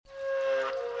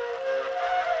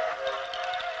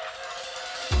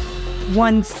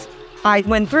once I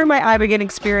went through my Ibogaine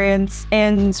experience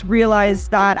and realized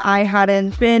that I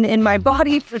hadn't been in my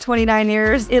body for 29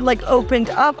 years, it opened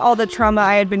up all the trauma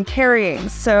I had been carrying.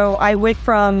 So I went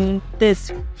from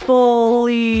this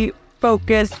fully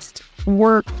focused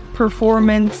work,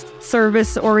 performance,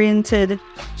 service-oriented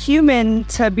human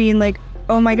to being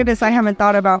oh my goodness, I haven't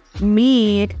thought about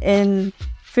me in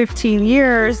 15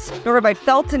 years, nor have I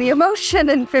felt any emotion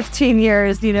in 15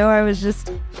 years. I was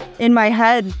just in my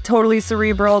head, totally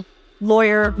cerebral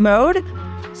lawyer mode.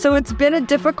 So it's been a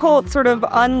difficult sort of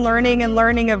unlearning and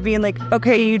learning of being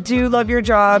okay, you do love your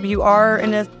job, you are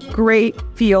in a great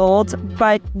field,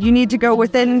 but you need to go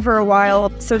within for a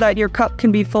while so that your cup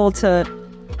can be full to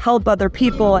help other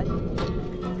people.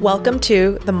 Welcome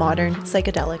to the Modern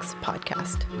Psychedelics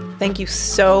podcast. Thank you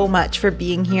so much for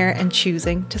being here and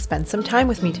choosing to spend some time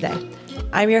with me today.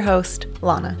 I'm your host,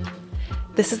 Lana.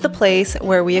 This is the place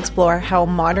where we explore how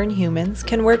modern humans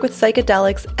can work with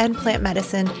psychedelics and plant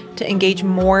medicine to engage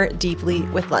more deeply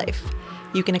with life.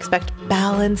 You can expect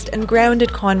balanced and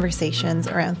grounded conversations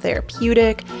around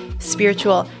therapeutic,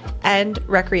 spiritual, and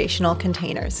recreational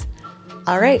containers.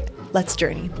 All right, let's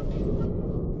journey.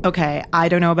 Okay, I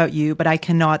don't know about you, but I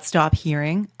cannot stop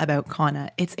hearing about kanna.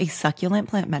 It's a succulent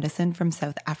plant medicine from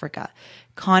South Africa.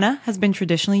 Kanna has been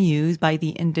traditionally used by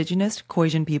the indigenous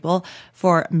Khoisan people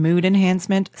for mood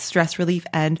enhancement, stress relief,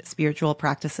 and spiritual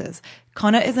practices.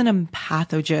 Kanna is an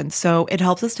empathogen, so it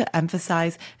helps us to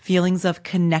emphasize feelings of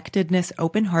connectedness,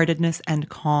 open-heartedness, and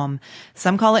calm.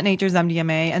 Some call it nature's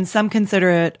MDMA, and some consider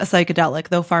it a psychedelic,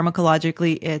 though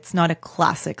pharmacologically it's not a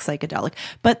classic psychedelic.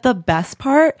 But the best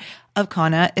part of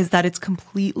kanna is that it's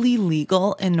completely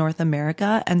legal in North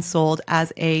America and sold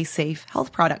as a safe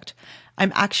health product.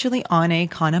 I'm actually on a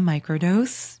kanna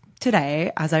microdose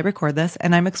today as I record this,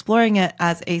 and I'm exploring it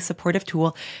as a supportive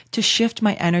tool to shift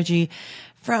my energy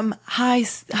from high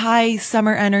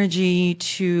summer energy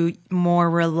to more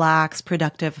relaxed,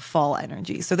 productive fall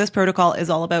energy. So this protocol is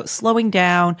all about slowing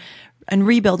down and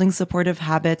rebuilding supportive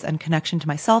habits and connection to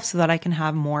myself so that I can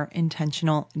have more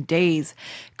intentional days.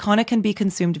 Kanna can be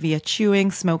consumed via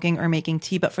chewing, smoking, or making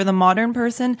tea, but for the modern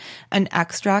person, an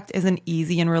extract is an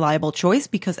easy and reliable choice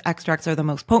because extracts are the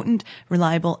most potent,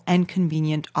 reliable, and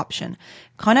convenient option.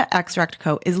 Kanna Extract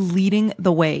Co. is leading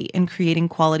the way in creating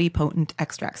quality, potent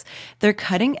extracts. Their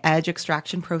cutting-edge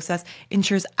extraction process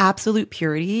ensures absolute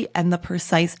purity and the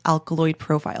precise alkaloid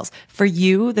profiles. For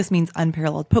you, this means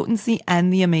unparalleled potency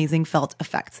and the amazing felt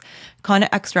effects. Kanna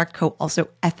Extract Co. also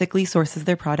ethically sources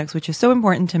their products, which is so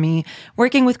important to me,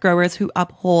 working with growers who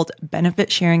uphold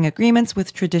benefit sharing agreements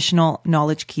with traditional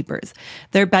knowledge keepers.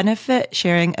 Their benefit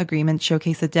sharing agreements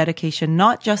showcase a dedication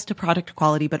not just to product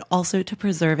quality, but also to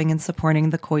preserving and supporting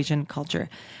the Khoisan culture.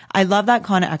 I love that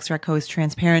Kanna Extract Co. is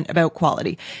transparent about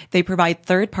quality. They provide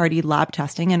third-party lab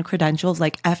testing and credentials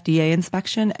like FDA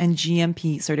inspection and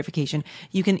GMP certification.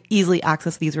 You can easily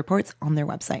access these reports on their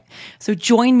website. So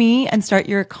join me and start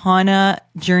your kanna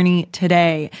journey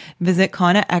today. Visit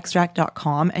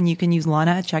kannaextract.com and you can use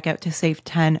Lana at checkout to save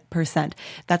 10%.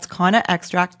 That's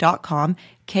kannaextract.com,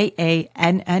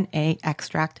 KANNA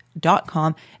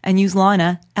extract.com, and use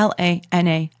Lana,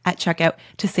 LANA, at checkout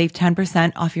to save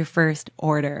 10% off your first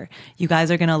order. You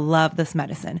guys are going to love this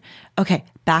medicine. Okay,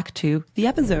 back to the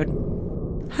episode.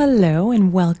 Hello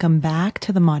and welcome back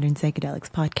to the Modern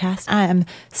Psychedelics podcast. I am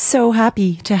so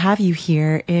happy to have you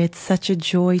here. It's such a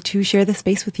joy to share this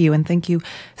space with you, and thank you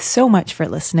so much for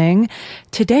listening.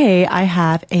 Today I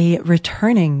have a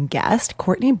returning guest.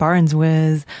 Courtney Barnes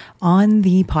was on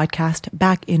the podcast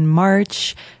back in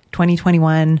March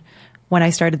 2021 when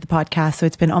I started the podcast. So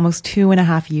it's been almost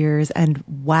 2.5 years, and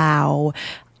wow.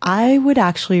 I would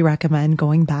actually recommend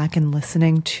going back and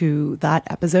listening to that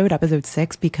episode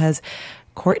 6, because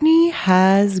Courtney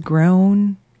has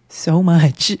grown so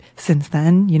much since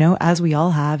then, as we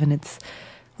all have. And it's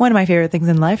one of my favorite things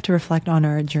in life to reflect on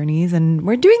our journeys. And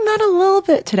we're doing that a little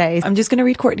bit today. I'm just going to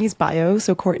read Courtney's bio.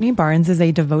 So Courtney Barnes is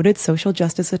a devoted social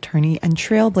justice attorney and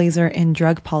trailblazer in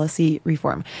drug policy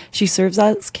reform. She serves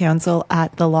as counsel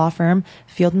at the law firm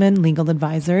Fieldman Legal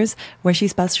Advisors, where she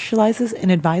specializes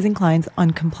in advising clients on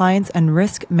compliance and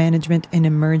risk management in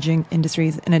emerging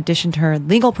industries. In addition to her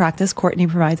legal practice, Courtney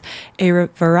provides a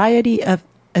variety of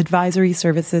advisory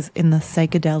services in the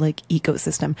psychedelic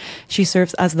ecosystem. She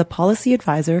serves as the policy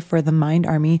advisor for the Mind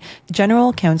Army,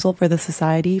 general counsel for the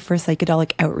Society for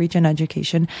Psychedelic Outreach and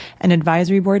Education, and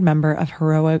advisory board member of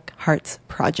Heroic Hearts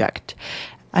Project.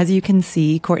 As you can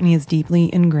see, Courtney is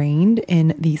deeply ingrained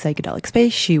in the psychedelic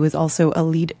space. She was also a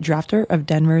lead drafter of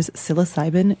Denver's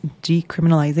psilocybin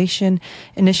decriminalization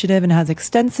initiative and has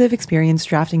extensive experience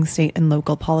drafting state and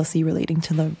local policy relating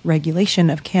to the regulation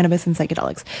of cannabis and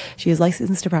psychedelics. She is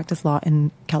licensed to practice law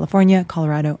in California,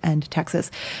 Colorado, and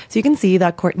Texas. So you can see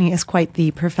that Courtney is quite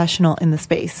the professional in the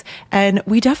space. And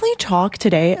we definitely talk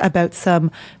today about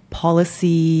some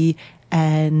policy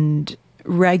and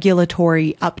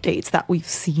regulatory updates that we've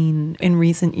seen in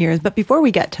recent years. But before we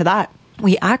get to that,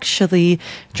 we actually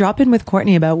drop in with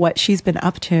Courtney about what she's been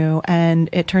up to. And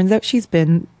it turns out she's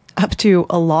been up to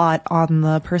a lot on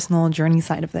the personal journey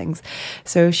side of things.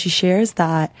 So she shares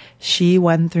that she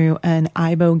went through an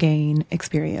ibogaine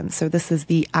experience. So this is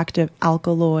the active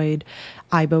alkaloid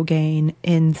ibogaine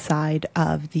inside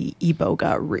of the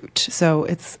iboga root. So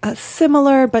it's a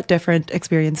similar but different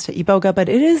experience to iboga, but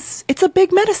it's a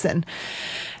big medicine.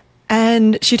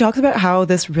 And she talks about how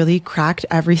this really cracked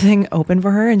everything open for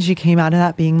her. And she came out of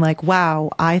that being like,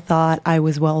 wow, I thought I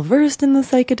was well versed in the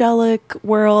psychedelic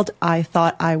world. I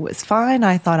thought I was fine.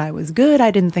 I thought I was good. I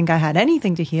didn't think I had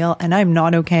anything to heal, and I'm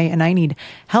not okay. And I need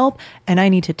help, and I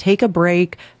need to take a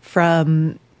break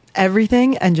from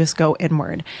everything and just go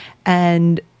inward.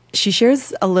 And she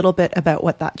shares a little bit about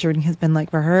what that journey has been like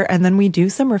for her. And then we do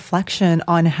some reflection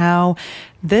on how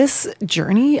this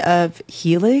journey of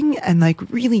healing and like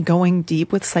really going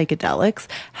deep with psychedelics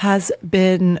has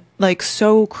been like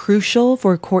so crucial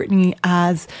for Courtney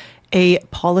as a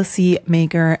policy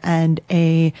maker and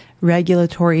a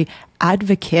regulatory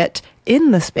advocate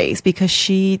in the space, because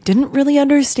she didn't really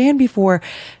understand before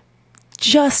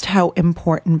just how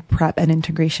important prep and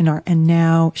integration are. And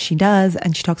now she does.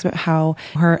 And she talks about how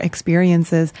her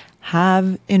experiences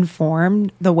have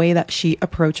informed the way that she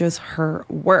approaches her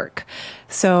work.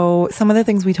 So some of the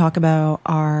things we talk about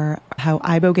are how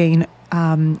ibogaine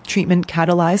treatment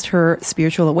catalyzed her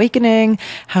spiritual awakening,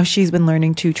 how she's been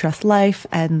learning to trust life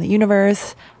and the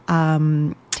universe,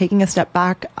 taking a step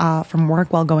back from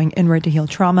work while going inward to heal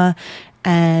trauma,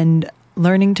 and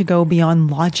learning to go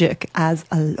beyond logic as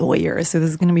a lawyer. So this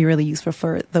is going to be really useful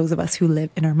for those of us who live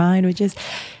in our mind, which is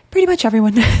pretty much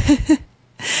everyone.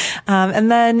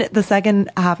 And then the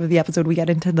second half of the episode, we get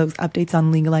into those updates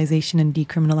on legalization and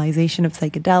decriminalization of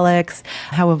psychedelics,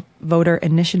 how voter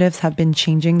initiatives have been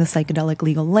changing the psychedelic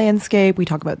legal landscape. We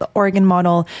talk about the Oregon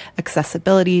model,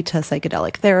 accessibility to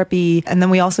psychedelic therapy. And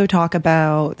then we also talk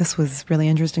about, this was really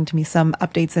interesting to me, some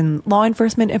updates in law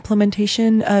enforcement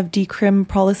implementation of decrim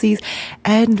policies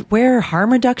and where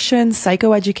harm reduction,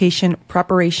 psychoeducation,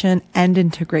 preparation, and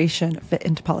integration fit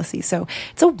into policy. So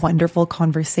it's a wonderful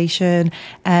conversation.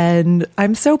 And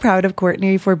I'm so proud of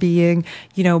Courtney for being,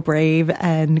 brave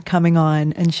and coming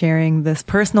on and sharing this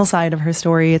personal side of her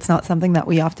story. It's not something that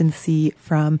we often see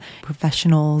from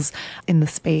professionals in the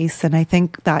space. And I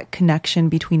think that connection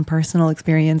between personal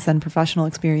experience and professional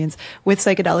experience with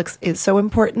psychedelics is so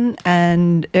important.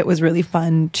 And it was really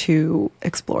fun to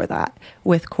explore that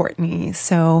with Courtney.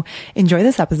 So enjoy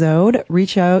this episode.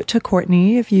 Reach out to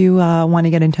Courtney if you want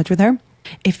to get in touch with her.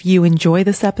 If you enjoy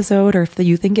this episode, or if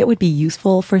you think it would be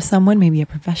useful for someone, maybe a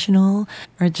professional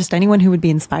or just anyone who would be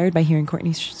inspired by hearing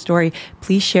Courtney's story,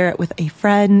 please share it with a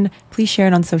friend. Please share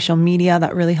it on social media.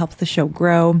 That really helps the show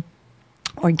grow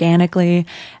organically.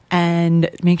 And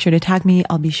make sure to tag me.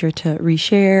 I'll be sure to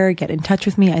reshare, get in touch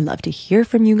with me. I love to hear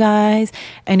from you guys.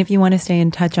 And if you want to stay in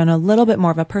touch on a little bit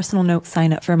more of a personal note,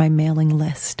 sign up for my mailing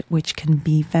list, which can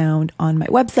be found on my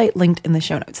website, linked in the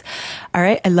show notes. All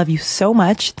right. I love you so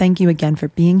much. Thank you again for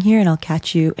being here, and I'll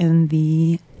catch you in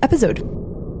the episode.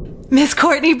 Miss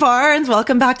Courtney Barnes,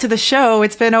 welcome back to the show.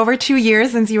 It's been over 2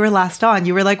 years since you were last on.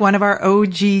 You were like one of our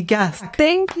OG guests.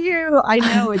 Thank you. I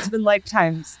know, it's been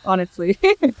lifetimes, honestly.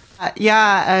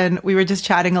 Yeah, and we were just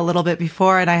chatting a little bit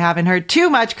before, and I haven't heard too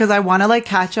much because I want to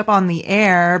catch up on the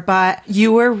air, but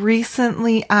you were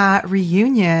recently at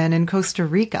Reunion in Costa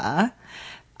Rica.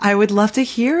 I would love to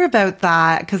hear about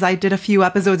that because I did a few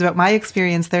episodes about my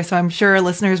experience there. So I'm sure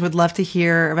listeners would love to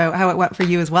hear about how it went for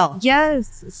you as well.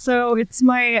 Yes. So it's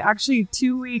my actually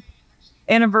 2-week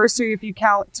anniversary, if you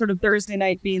count sort of Thursday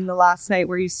night being the last night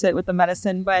where you sit with the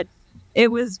medicine. But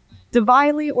it was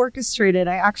divinely orchestrated.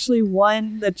 I actually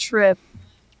won the trip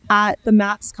at the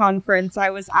MAPS conference. I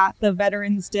was at the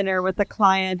veterans dinner with a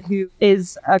client who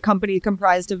is a company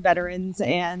comprised of veterans,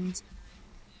 and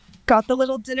got the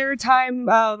little dinner time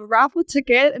raffle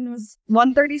ticket, and it was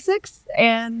 136.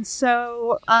 And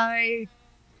so I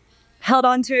held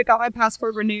on to it, got my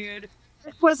passport renewed.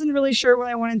 I wasn't really sure where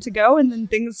I wanted to go. And then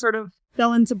things sort of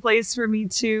fell into place for me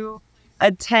to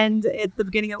attend at the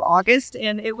beginning of August.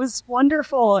 And it was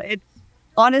wonderful. It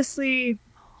honestly,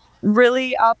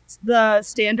 really upped the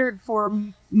standard for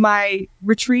my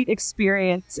retreat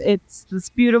experience. It's this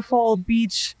beautiful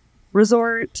beach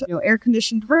resort,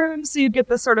 air-conditioned rooms, so you get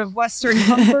the sort of Western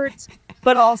comfort,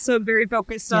 but also very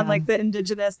focused on like the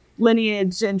indigenous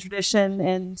lineage and tradition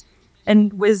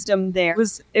and wisdom there.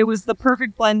 It was the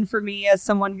perfect blend for me as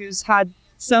someone who's had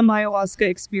some ayahuasca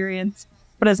experience,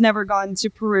 but has never gone to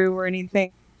Peru or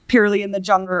anything purely in the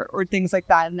jungle or things like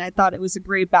that. And I thought it was a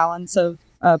great balance of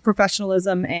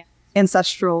professionalism and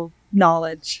ancestral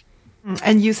knowledge.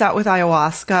 And you sat with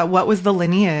ayahuasca. What was the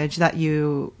lineage that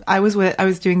I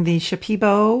was doing the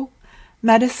Shipibo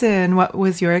medicine. What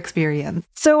was your experience?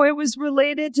 So it was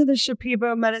related to the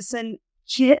Shipibo medicine.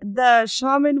 The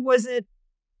shaman wasn't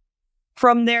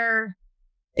from there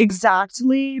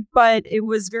exactly, but it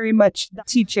was very much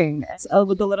teaching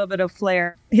with a little bit of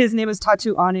flair. His name is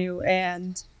Tatu Anu,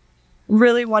 and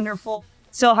really wonderful.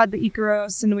 Still had the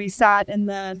Icaros, and we sat in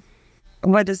the,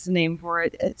 what is the name for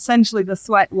it? Essentially the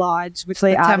sweat lodge, which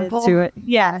they added temple to it.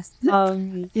 Yes.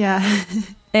 Yeah.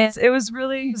 And it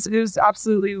was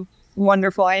absolutely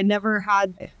wonderful. I had never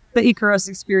had the Icaros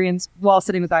experience while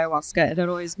sitting with ayahuasca. It had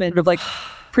always been sort of like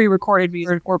pre-recorded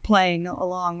music or playing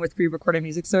along with pre-recorded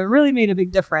music. So it really made a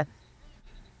big difference.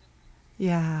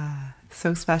 Yeah.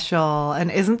 So special.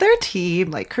 And isn't there a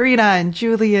team like Karina and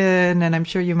Julian, and I'm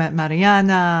sure you met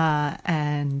Mariana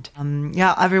and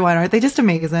everyone. Aren't they just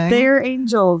amazing? They're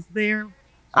angels. They're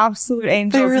absolute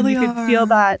angels. They really and you could feel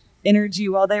that energy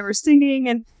while they were singing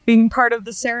and being part of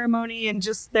the ceremony, and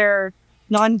just their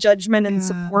non-judgment and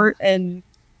support, and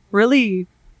really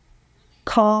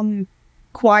calm,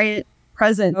 quiet,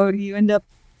 present. You end up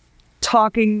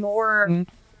talking more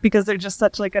because they're just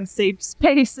such like a safe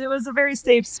space. It was a very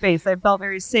safe space. I felt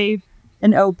very safe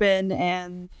and open,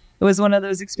 and it was one of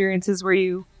those experiences where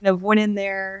you went in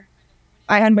there.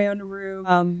 I had my own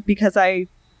room because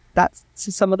that's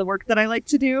some of the work that I like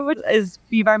to do is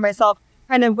be by myself.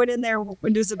 Kind of went in there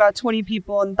when there was about 20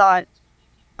 people and thought,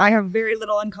 I have very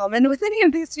little in common with any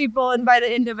of these people, and by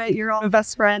the end of it, you're all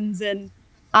best friends. And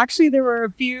actually, there were a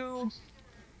few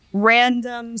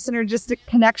random synergistic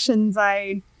connections.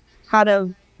 I had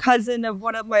a cousin of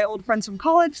one of my old friends from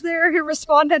college there who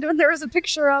responded when there was a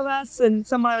picture of us, and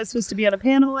someone I was supposed to be on a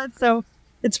panel with. So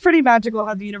it's pretty magical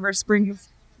how the universe brings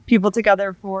people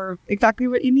together for exactly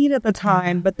what you need at the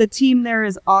time. But the team there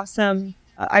is awesome.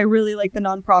 I really like the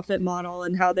nonprofit model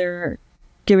and how they're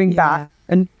giving back.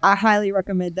 And I highly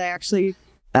recommend. I actually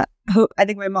I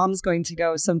think my mom's going to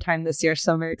go sometime this year,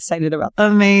 so I'm very excited about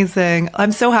that. Amazing.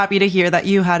 I'm so happy to hear that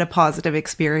you had a positive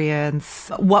experience.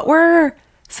 What were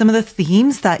some of the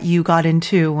themes that you got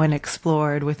into when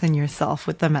explored within yourself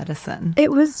with the medicine?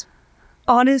 It was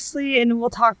honestly, and we'll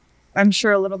talk, I'm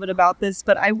sure, a little bit about this,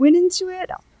 but I went into it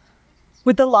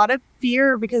with a lot of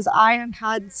fear because I have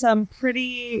had some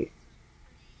pretty,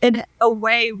 in a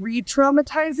way,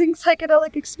 re-traumatizing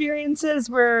psychedelic experiences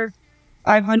where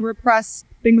I've repressed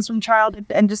things from childhood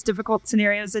and just difficult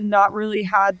scenarios and not really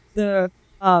had the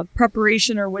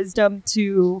preparation or wisdom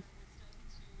to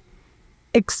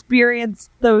experience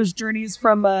those journeys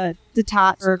from a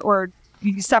detached or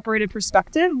separated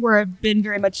perspective, where I've been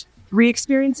very much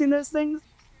re-experiencing those things.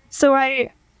 So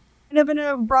I kind of in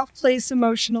a rough place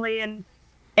emotionally and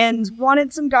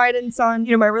wanted some guidance on,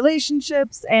 my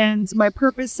relationships and my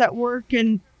purpose at work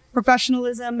and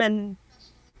professionalism,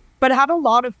 but I had a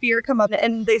lot of fear come up,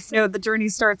 and they say the journey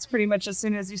starts pretty much as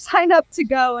soon as you sign up to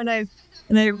go. And I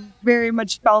very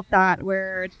much felt that,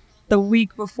 where the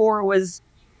week before was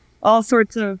all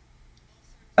sorts of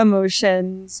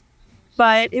emotions,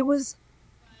 but it was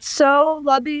so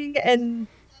loving and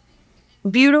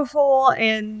beautiful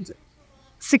and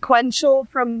sequential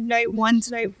from night 1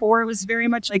 to night 4. It was very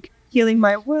much like healing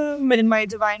my womb and my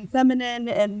divine feminine,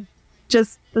 and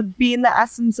just being the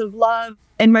essence of love,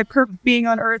 and my purpose being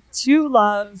on earth to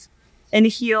love and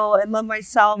heal and love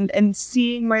myself, and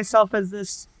seeing myself as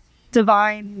this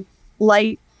divine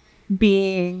light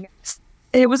being.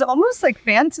 It was almost like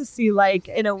fantasy-like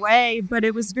in a way, but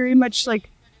it was very much like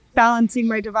balancing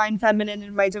my divine feminine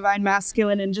and my divine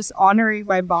masculine and just honoring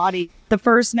my body. The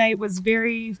first night was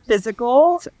very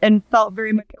physical and felt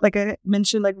very much, like I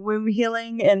mentioned, like womb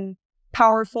healing and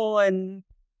powerful and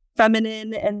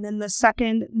feminine. And then the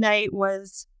second night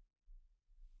was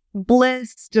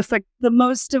bliss, just like the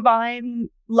most divine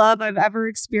love I've ever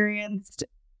experienced.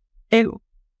 It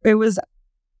was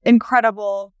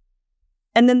incredible.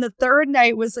 And then the third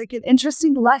night was like an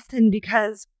interesting lesson,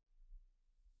 because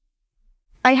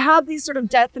I have these sort of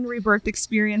death and rebirth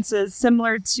experiences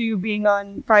similar to being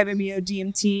on 5-MeO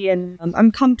DMT, and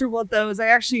I'm comfortable with those. I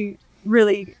actually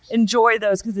really enjoy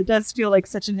those because it does feel like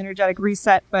such an energetic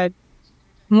reset. But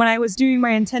when I was doing my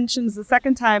intentions the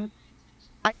second time,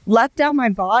 I left out my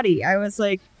body. I was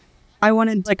like, I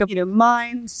wanted like a,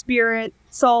 mind, spirit,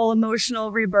 soul,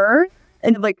 emotional rebirth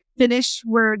and like finish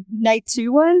where night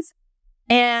 2 was.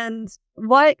 And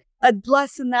what a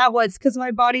lesson that was, because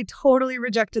my body totally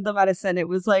rejected the medicine. It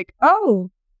was like,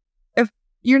 oh, if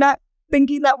you're not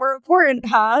thinking that we're important,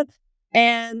 huh?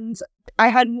 And I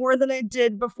had more than I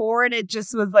did before, and it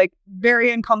just was like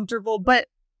very uncomfortable, but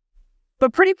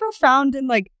pretty profound in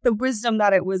like the wisdom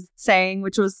that it was saying,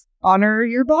 which was honor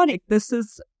your body. This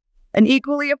is an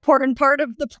equally important part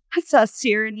of the process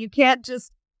here, and you can't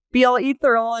just be all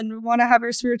ethereal and want to have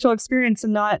your spiritual experience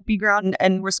and not be grounded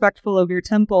and respectful of your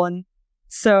temple. And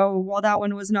so while that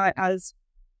one was not as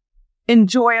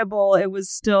enjoyable, it was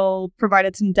still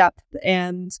provided some depth.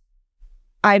 And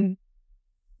I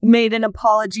made an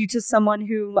apology to someone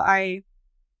who I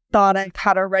thought I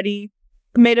had already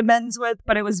made amends with,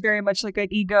 but it was very much like an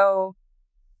ego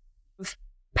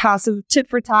passive tit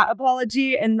for tat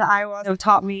apology. And the ayahuasca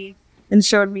taught me and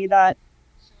showed me that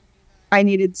I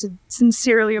needed to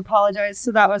sincerely apologize.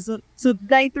 So that was so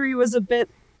night 3 was a bit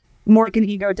more like an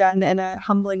ego death and a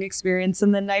humbling experience.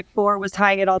 And then night 4 was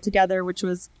tying it all together, which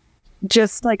was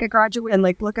just like a graduate and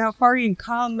like, look how far you've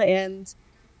come. And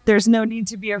there's no need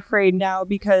to be afraid now,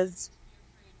 because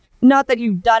not that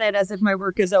you've done it as if my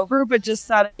work is over, but just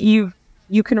that you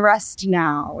can rest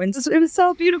now. And it was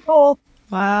so beautiful.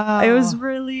 Wow. It was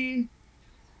really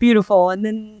beautiful. And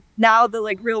then now the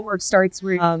like real work starts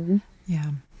where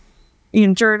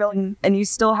you journal and you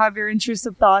still have your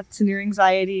intrusive thoughts and your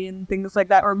anxiety and things like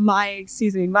that, or my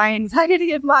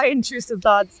anxiety and my intrusive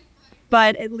thoughts.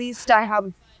 But at least I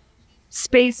have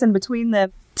space in between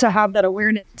them to have that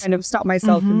awareness, kind of stop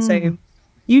myself and say,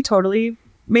 you totally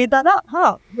made that up,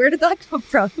 huh? Where did that come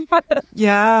from?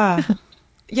 Yeah.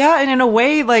 Yeah. And in a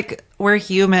way, like, we're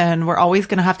human. We're always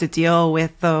going to have to deal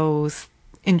with those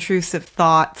intrusive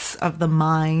thoughts of the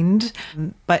mind.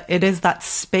 But it is that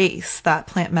space that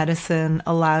plant medicine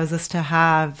allows us to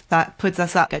have that puts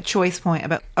us at a choice point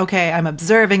about, okay, I'm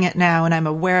observing it now and I'm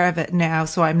aware of it now.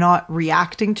 So I'm not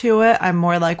reacting to it. I'm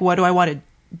more like, what do I want to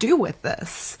do with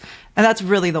this? And that's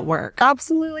really the work.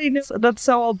 Absolutely. That's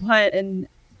so well put. And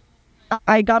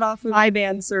I got off of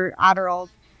Vyvanse or Adderall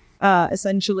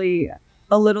essentially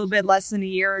a little bit less than a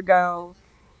year ago.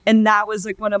 And that was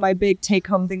like one of my big take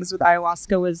home things with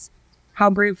ayahuasca, was how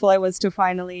grateful I was to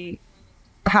finally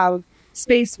have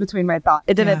space between my thoughts.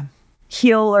 It didn't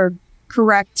heal or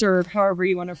correct, or however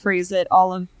you want to phrase it,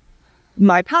 all of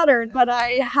my pattern, but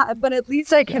but at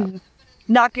least I can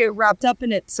not get wrapped up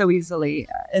in it so easily.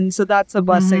 And so that's a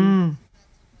blessing,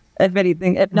 if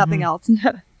anything, if nothing else.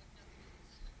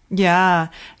 Yeah.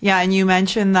 Yeah. And you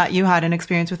mentioned that you had an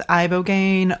experience with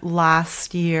ibogaine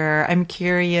last year. I'm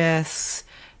curious,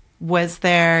 was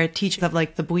there teachings of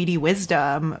like the Bwiti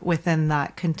wisdom within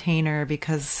that container?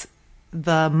 Because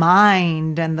the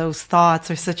mind and those thoughts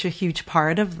are such a huge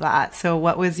part of that. So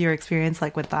what was your experience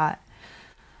like with that?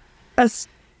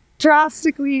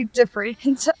 Drastically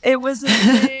different. It was a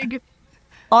big,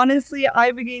 honestly,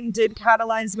 ibogaine did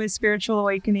catalyze my spiritual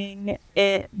awakening.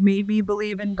 It made me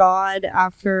believe in God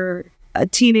after a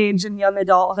teenage and young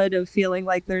adulthood of feeling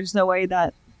like there's no way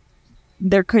that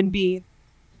there could be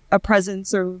a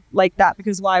presence or like that,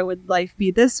 because why would life be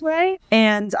this way?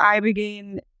 And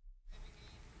ibogaine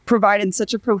provided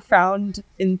such a profound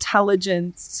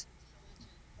intelligence,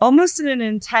 almost in an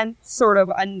intense sort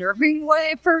of unnerving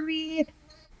way for me,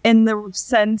 in the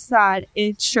sense that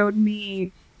it showed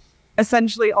me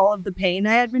essentially all of the pain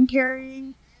I had been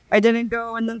carrying. I didn't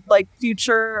go in the like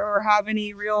future or have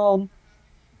any real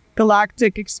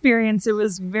galactic experience. It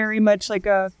was very much like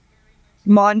a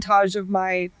montage of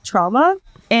my trauma.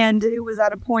 And it was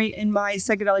at a point in my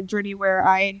psychedelic journey where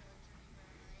I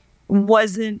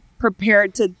wasn't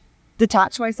prepared to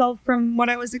detach myself from what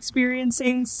I was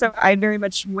experiencing. So I very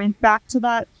much went back to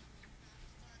that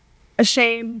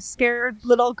ashamed, scared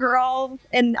little girl.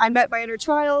 And I met my inner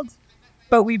child,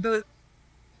 but we both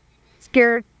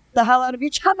scared the hell out of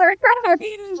each other.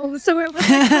 So it was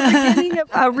like the beginning of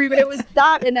a rebirth. It was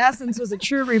that, in essence, was a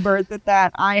true rebirth,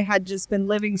 that I had just been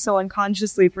living so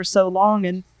unconsciously for so long.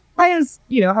 And I was,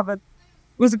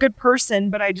 was a good person,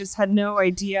 but I just had no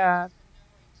idea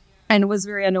and was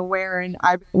very unaware. And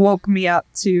I woke me up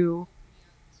to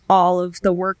all of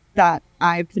the work that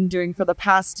I've been doing for the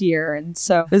past year. And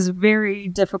so it was a very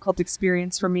difficult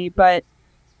experience for me, but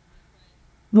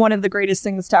one of the greatest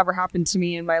things to ever happen to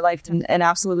me in my life, and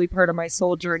absolutely part of my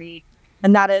soul journey.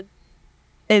 And that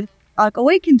it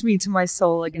awakened me to my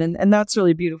soul again. And that's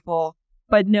really beautiful.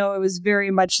 But no, it was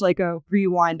very much like a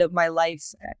rewind of my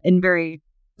life and very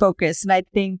focused. And I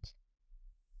think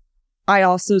I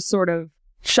also sort of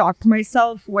shocked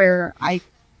myself where I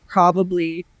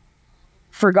probably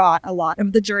forgot a lot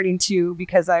of the journey too,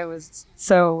 because I was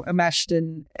so enmeshed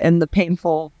in the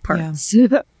painful parts.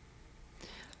 Yeah.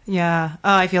 Yeah.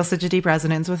 Oh, I feel such a deep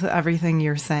resonance with everything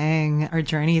you're saying. Our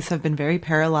journeys have been very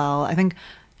parallel. I think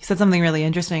you said something really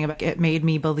interesting about it made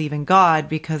me believe in God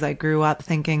because I grew up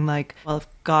thinking like, well, if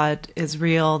God is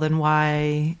real, then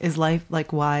why is life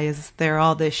like, why is there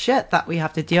all this shit that we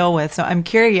have to deal with? So I'm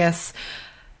curious.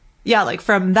 Yeah, like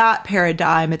from that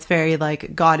paradigm, it's very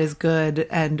like God is good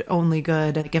and only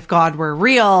good. Like if God were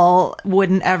real,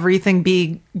 wouldn't everything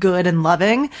be good and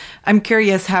loving? I'm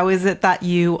curious, how is it that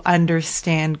you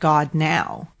understand God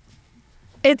now?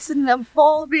 It's an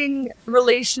evolving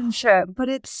relationship, but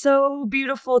it's so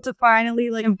beautiful to finally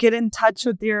like get in touch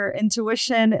with your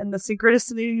intuition and the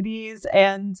synchronicities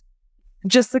and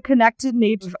just the connected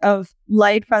nature of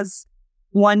life as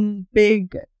one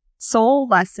big soul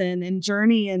lesson and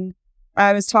journey. And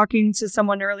I was talking to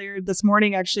someone earlier this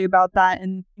morning actually about that.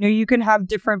 And, you can have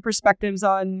different perspectives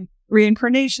on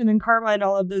reincarnation and karma and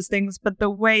all of those things. But the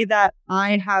way that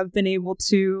I have been able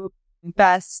to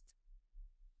best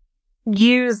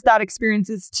use that experience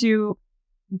is to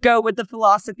go with the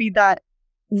philosophy that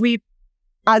we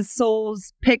as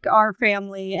souls pick our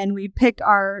family and we pick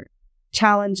our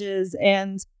challenges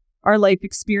and our life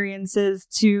experiences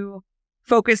to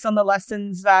focus on the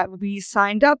lessons that we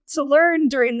signed up to learn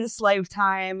during this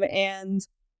lifetime. And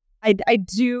I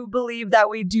do believe that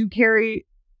we do carry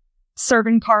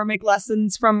certain karmic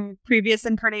lessons from previous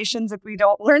incarnations if we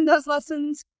don't learn those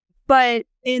lessons. But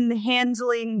in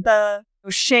handling the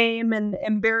shame and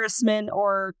embarrassment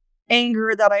or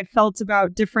anger that I felt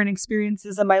about different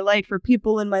experiences in my life or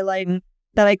people in my life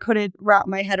that I couldn't wrap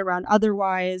my head around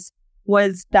otherwise,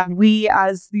 was that we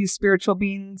as these spiritual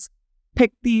beings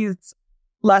pick these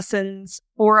lessons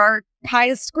for our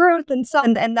highest growth and so,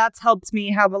 and that's helped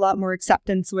me have a lot more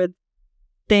acceptance with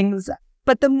things.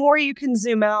 But the more you can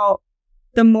zoom out,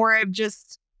 the more I've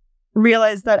just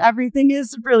realized that everything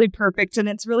is really perfect, and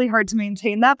it's really hard to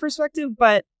maintain that perspective,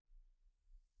 but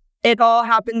it all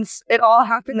happened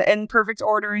in perfect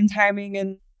order and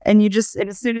timing, and you just, and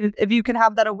as soon as, if you can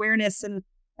have that awareness and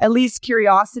at least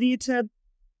curiosity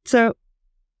to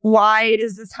why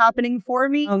is this happening for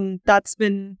me, that's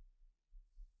been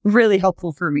really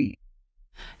helpful for me.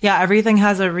 Yeah, everything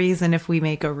has a reason if we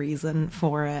make a reason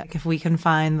for it. If we can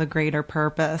find the greater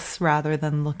purpose rather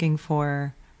than looking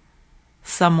for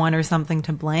someone or something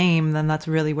to blame, then that's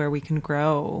really where we can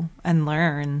grow and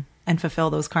learn and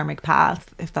fulfill those karmic paths,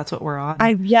 if that's what we're on.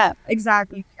 Yeah,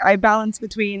 exactly. I balance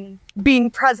between being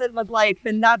present with life,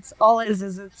 and that's all it is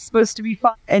it's supposed to be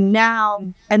fun. And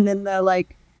now, and then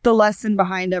the lesson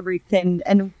behind everything.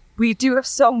 And we do have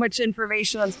so much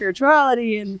information on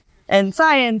spirituality and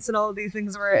science and all of these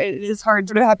things where it is hard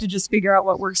to have to just figure out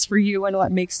what works for you and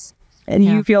what makes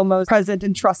you feel most present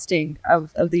and trusting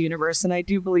of the universe. And I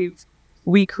do believe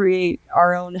we create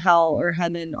our own hell or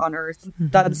heaven on earth. Mm-hmm.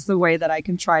 That's the way that I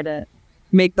can try to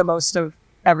make the most of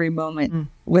every moment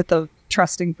with a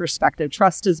trusting perspective.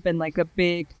 Trust has been like a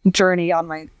big journey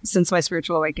since my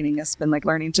spiritual awakening has been like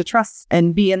learning to trust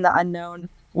and be in the unknown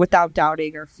without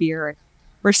doubting or fear.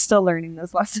 We're still learning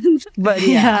those lessons, but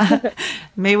yeah.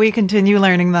 May we continue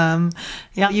learning them.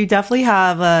 Yeah, you definitely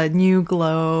have a new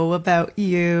glow about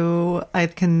you. I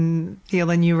can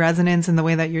feel a new resonance in the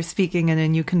way that you're speaking and a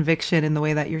new conviction in the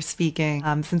way that you're speaking.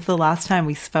 Since the last time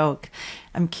we spoke,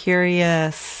 I'm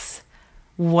curious,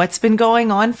 what's been going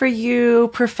on for you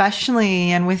professionally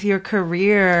and with your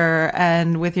career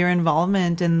and with your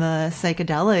involvement in the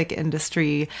psychedelic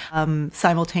industry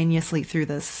simultaneously through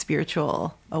this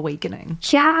spiritual awakening?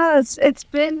 Yes, it's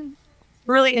been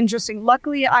really interesting.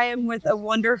 Luckily, I am with a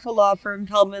wonderful law firm,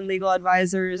 Feldman Legal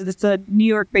Advisors. It's a New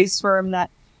York-based firm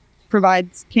that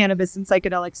provides cannabis and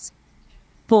psychedelics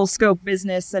full scope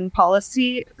business and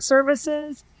policy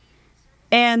services.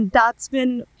 And that's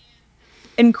been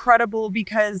incredible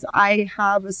because I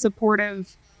have a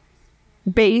supportive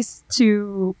base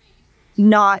to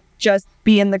not just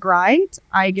be in the grind.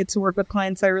 I get to work with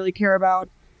clients I really care about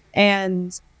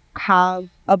and have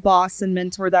a boss and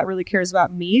mentor that really cares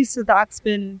about me. So that's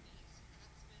been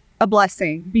a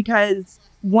blessing because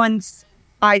once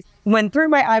I went through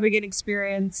my ibogaine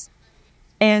experience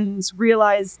and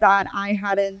realized that I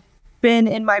hadn't been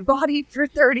in my body for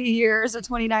 30 years or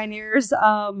 29 years,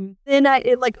 then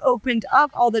it opened up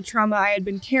all the trauma I had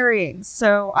been carrying.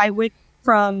 So I went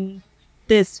from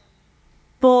this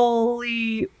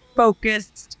fully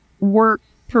focused work,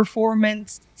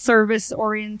 performance,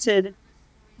 service-oriented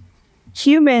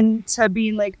human to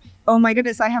being like, oh my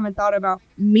goodness, I haven't thought about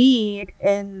me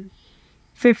in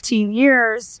 15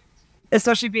 years.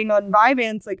 especially being on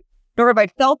Vyvanse, like, nor have I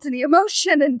felt any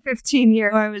emotion in 15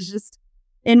 years. I was just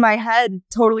in my head,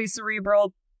 totally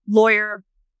cerebral lawyer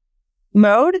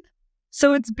mode.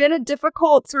 So it's been a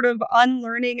difficult sort of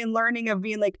unlearning and learning of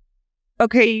being like,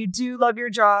 okay, you do love your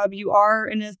job. You are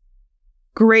in a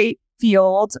great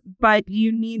field, but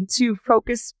you need to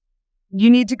focus. You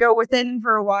need to go within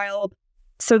for a while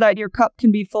so that your cup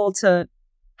can be full to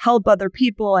help other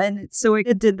people. And so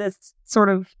it did this sort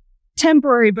of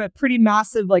temporary but pretty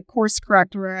massive like course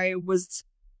correct where I was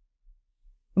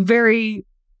very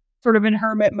sort of in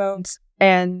hermit mode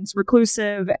and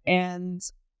reclusive and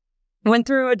went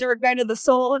through a dark night of the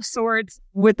soul of sorts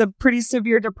with a pretty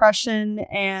severe depression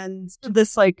and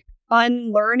this like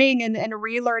unlearning and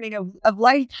relearning of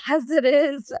life as it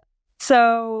is.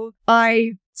 So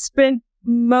I spent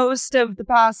most of the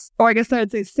past, I guess I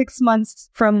would say 6 months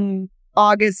from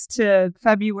August to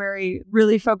February,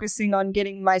 really focusing on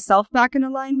getting myself back in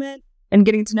alignment and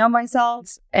getting to know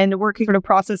myself and working sort of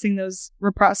processing those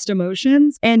repressed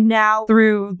emotions. And now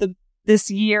through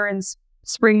this year and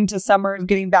spring to summer,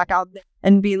 getting back out there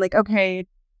and being like, okay,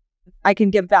 I can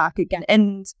give back again.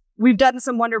 And we've done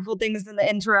some wonderful things in the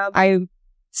interim. I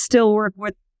still work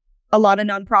with a lot of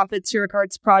nonprofits, Zurich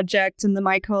Arts Project and the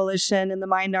My Coalition and the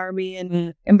Mind Army,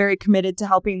 and I'm very committed to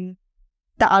helping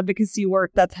the advocacy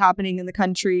work that's happening in the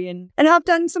country and have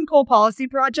done some cool policy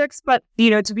projects. But,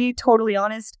 to be totally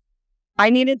honest, I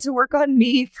needed to work on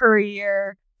me for a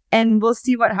year and we'll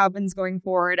see what happens going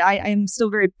forward. I am still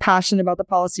very passionate about the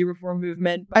policy reform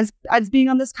movement. As being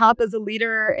on this path as a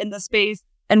leader in the space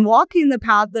and walking the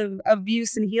path of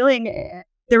use and healing,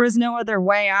 there was no other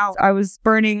way out. I was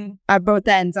burning at both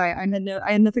ends. I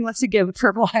had nothing left to give for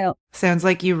a while. Sounds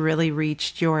like you really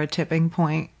reached your tipping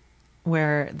point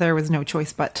where there was no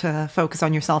choice but to focus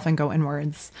on yourself and go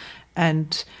inwards.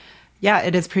 And yeah,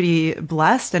 it is pretty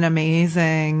blessed and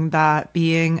amazing that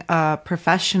being a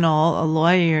professional, a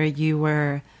lawyer, you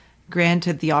were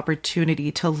granted the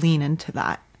opportunity to lean into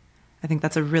that. I think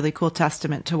that's a really cool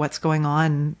testament to what's going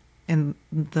on in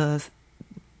the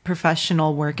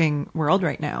professional working world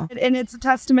right now. And it's a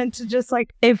testament to just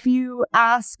like, if you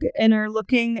ask and are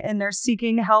looking and are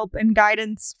seeking help and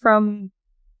guidance from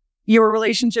your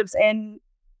relationships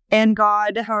and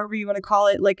God, however you want to call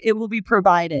it, like it will be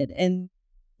provided. And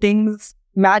things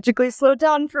magically slowed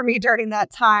down for me during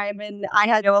that time. And I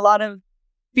had a lot of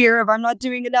fear of I'm not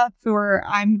doing enough, or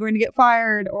I'm going to get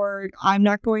fired, or I'm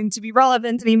not going to be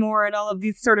relevant anymore, and all of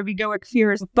these sort of egoic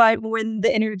fears. But when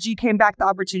the energy came back, the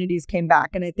opportunities came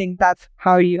back. And I think that's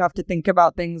how you have to think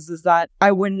about things, is that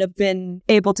I wouldn't have been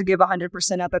able to give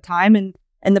 100% at the time. And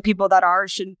the people that are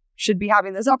should be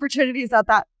having those opportunities at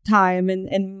that time,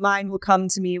 and mine will come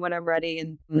to me when I'm ready.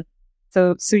 And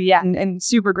so yeah, and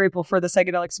super grateful for the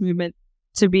psychedelics movement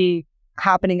to be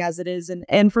happening as it is,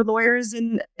 and for lawyers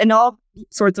and all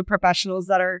sorts of professionals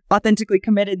that are authentically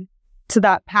committed to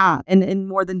that path, and in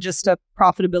more than just a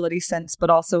profitability sense, but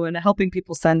also in a helping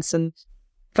people sense. And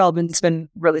Feldman's been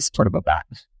really supportive of that.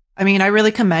 I mean, I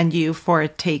really commend you for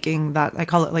taking that, I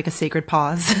call it like a sacred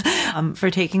pause, for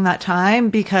taking that time,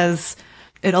 because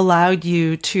it allowed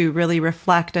you to really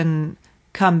reflect and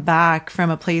come back from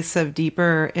a place of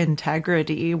deeper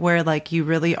integrity where like you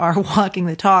really are walking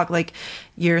the talk, like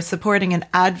you're supporting and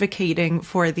advocating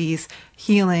for these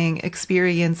healing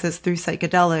experiences through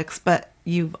psychedelics, but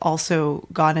you've also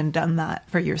gone and done that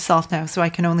for yourself now. So I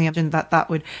can only imagine that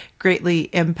would greatly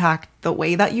impact the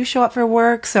way that you show up for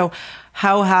work. So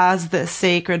how has this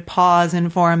sacred pause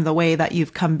informed the way that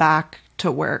you've come back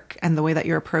to work and the way that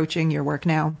you're approaching your work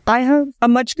now? I have a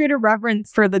much greater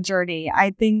reverence for the journey.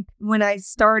 I think when I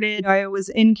started, I was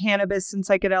in cannabis and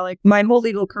psychedelic my whole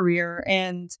legal career,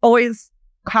 and always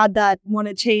had that want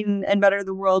to change and better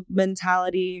the world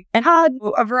mentality, and had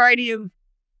a variety of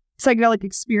psychedelic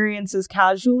experiences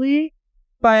casually,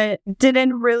 but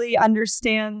didn't really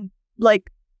understand like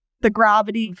the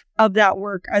gravity of that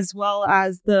work, as well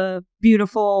as the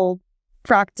beautiful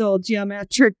fractal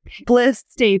geometric bliss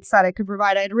states that it could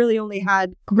provide. I'd really only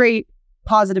had great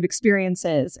positive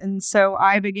experiences. And so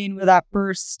I began with that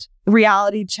first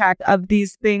reality check of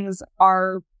these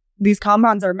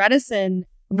compounds are medicine.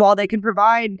 While they can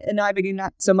provide, and I began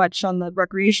not so much on the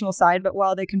recreational side, but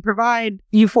while they can provide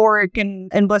euphoric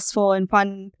and blissful and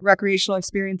fun recreational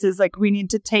experiences, like we need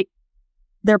to take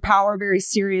their power very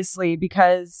seriously,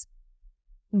 because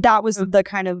that was the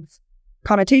kind of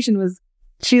connotation was,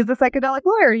 she's a psychedelic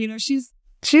lawyer, she's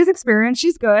experienced,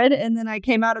 she's good. And then I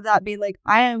came out of that being like,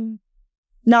 I am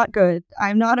not good.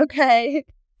 I'm not okay.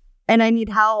 And I need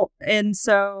help. And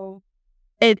so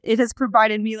it has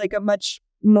provided me like a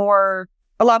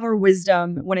lot more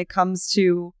wisdom when it comes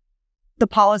to the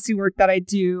policy work that I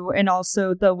do, and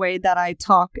also the way that I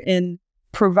talk and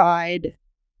provide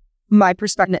my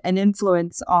perspective and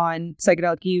influence on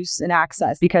psychedelic use and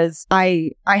access, because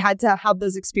I had to have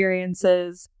those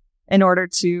experiences in order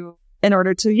to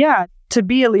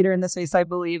be a leader in this space. I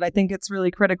believe. I think it's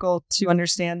really critical to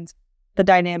understand the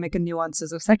dynamic and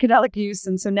nuances of psychedelic use.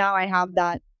 And so now I have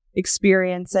that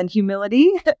experience and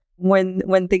humility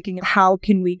when thinking of how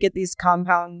can we get these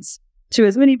compounds to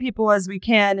as many people as we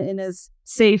can in as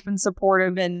safe and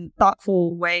supportive and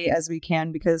thoughtful way as we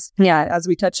can. Because as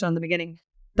we touched on in the beginning,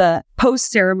 the post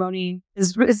ceremony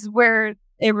is where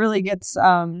it really gets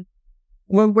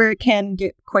where it can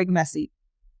get quite messy.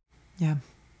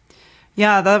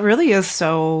 Yeah, that really is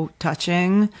so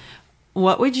touching.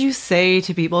 What would you say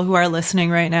to people who are listening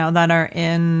right now that are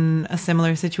in a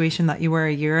similar situation that you were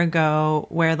a year ago,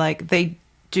 where like they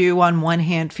do on one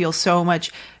hand feel so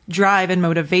much drive and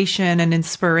motivation and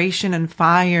inspiration and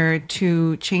fire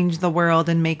to change the world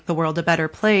and make the world a better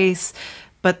place,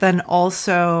 but then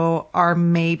also are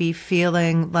maybe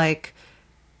feeling like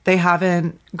they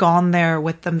haven't gone there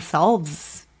with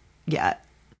themselves yet?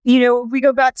 We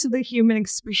go back to the human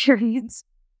experience.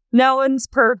 No one's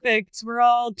perfect. We're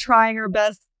all trying our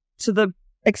best to the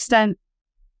extent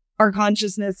our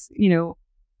consciousness,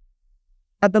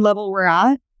 at the level we're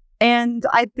at. And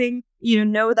I think,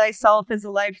 know thyself is a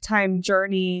lifetime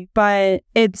journey, but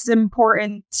it's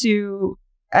important to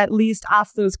at least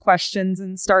ask those questions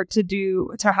and start to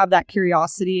have that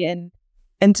curiosity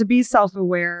and to be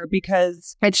self-aware,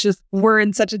 because it's just, we're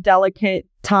in such a delicate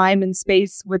time and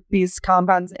space with these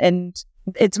compounds, and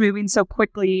it's moving so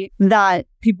quickly that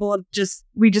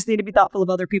we just need to be thoughtful of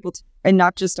other people and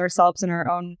not just ourselves in our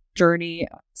own journey.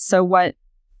 So what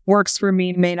works for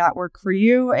me may not work for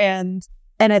you. And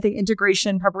I think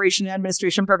integration, preparation, and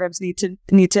administration programs need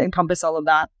to encompass all of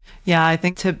that. Yeah, I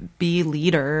think to be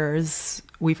leaders,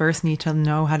 we first need to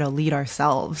know how to lead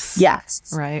ourselves.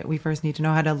 Yes. Right? We first need to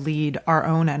know how to lead our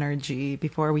own energy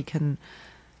before we can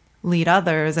lead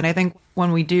others. And I think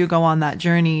when we do go on that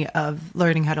journey of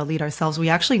learning how to lead ourselves, we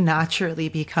actually naturally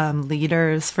become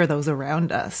leaders for those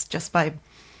around us just by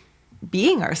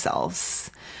being ourselves.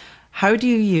 How do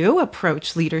you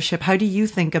approach leadership? How do you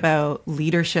think about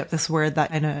leadership, this word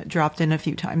that kind of dropped in a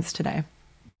few times today?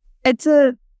 It's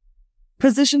a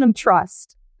position of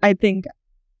trust, I think,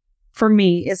 for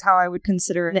me, is how I would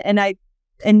consider it.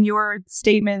 And your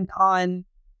statement on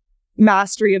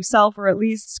mastery of self, or at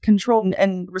least control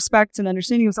and respect and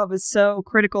understanding of self, is so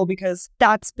critical, because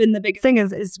that's been the big thing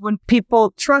is when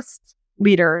people trust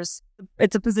leaders,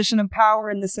 it's a position of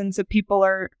power in the sense that people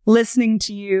are listening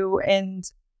to you and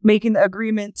making the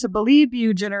agreement to believe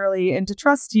you generally and to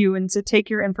trust you and to take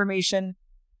your information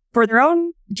for their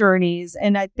own journeys.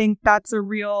 And I think that's a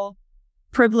real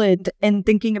privilege in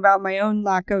thinking about my own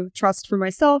lack of trust for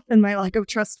myself and my lack of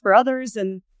trust for others,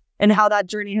 and how that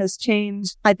journey has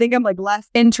changed. I think I'm less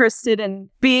interested in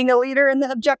being a leader in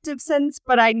the objective sense,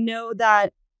 but I know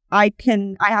that I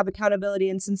have accountability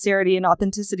and sincerity and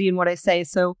authenticity in what I say.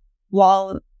 So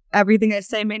while everything I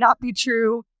say may not be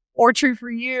true or true for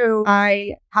you,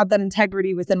 I have that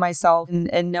integrity within myself,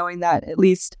 and knowing that at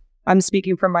least I'm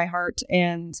speaking from my heart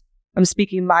and I'm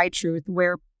speaking my truth,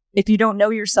 where if you don't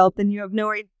know yourself, then you have no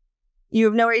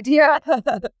idea.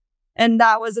 And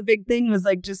that was a big thing, was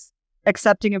just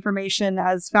accepting information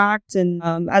as fact.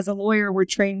 And as a lawyer, we're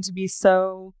trained to be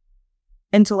so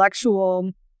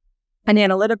intellectual and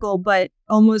analytical, but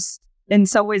almost in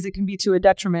some ways it can be to a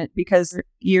detriment, because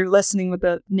you're listening with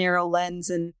a narrow lens.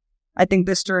 And I think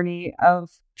this journey of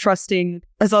trusting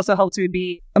has also helped me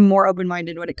be more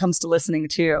open-minded when it comes to listening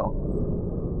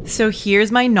too. So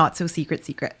here's my not so secret.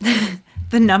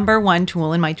 The number one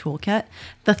tool in my toolkit,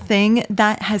 the thing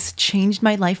that has changed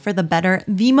my life for the better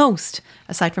the most,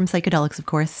 aside from psychedelics, of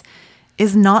course,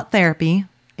 is not therapy.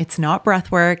 It's not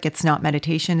breath work. It's not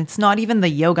meditation. It's not even the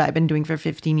yoga I've been doing for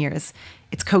 15 years.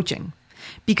 It's coaching.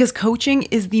 Because coaching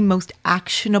is the most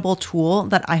actionable tool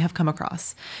that I have come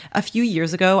across. A few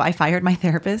years ago, I fired my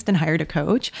therapist and hired a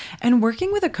coach, and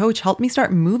working with a coach helped me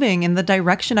start moving in the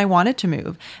direction I wanted to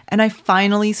move. And I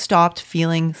finally stopped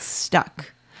feeling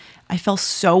stuck. I fell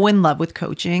so in love with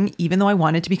coaching, even though I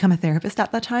wanted to become a therapist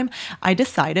at that time. I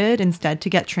decided instead to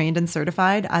get trained and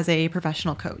certified as a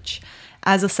professional coach.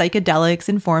 As a psychedelics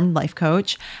informed life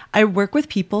coach, I work with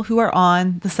people who are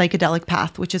on the psychedelic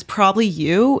path, which is probably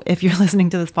you if you're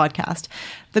listening to this podcast.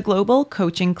 The Global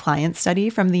Coaching Client Study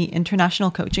from the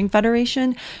International Coaching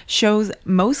Federation shows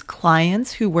most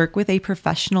clients who work with a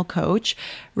professional coach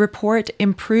report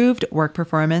improved work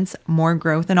performance, more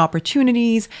growth and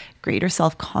opportunities, greater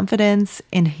self-confidence,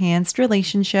 enhanced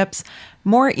relationships,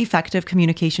 more effective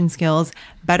communication skills,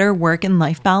 better work and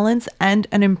life balance, and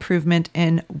an improvement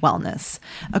in wellness.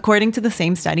 According to the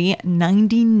same study,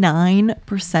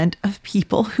 99% of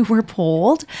people who were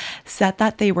polled said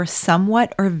that they were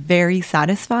somewhat or very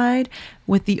satisfied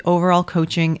with the overall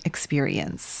coaching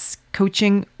experience.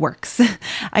 Coaching works.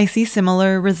 I see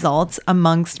similar results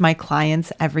amongst my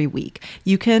clients every week.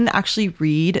 You can actually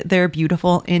read their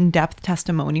beautiful in-depth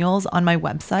testimonials on my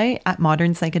website at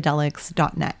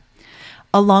modernpsychedelics.net.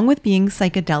 Along with being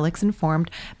psychedelics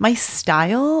informed, my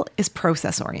style is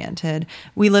process oriented.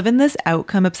 We live in this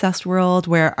outcome obsessed world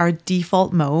where our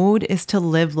default mode is to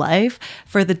live life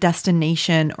for the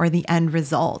destination or the end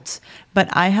result. But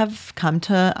I have come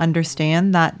to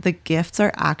understand that the gifts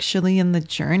are actually in the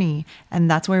journey,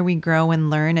 and that's where we grow and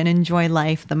learn and enjoy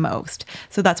life the most.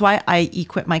 So that's why I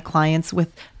equip my clients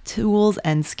with tools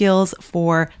and skills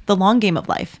for the long game of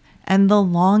life and the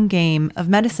long game of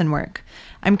medicine work.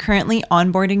 I'm currently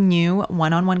onboarding new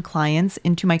one-on-one clients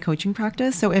into my coaching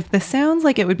practice. So if this sounds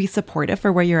like it would be supportive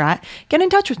for where you're at, get in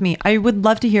touch with me. I would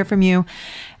love to hear from you.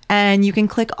 And you can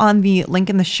click on the link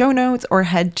in the show notes or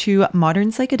head to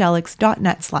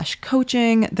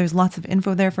modernpsychedelics.net/coaching. There's lots of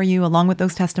info there for you along with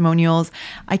those testimonials.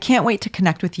 I can't wait to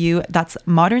connect with you. That's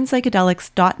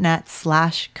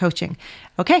modernpsychedelics.net/coaching.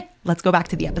 Okay, let's go back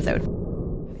to the episode.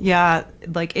 Yeah,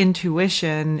 like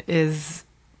intuition is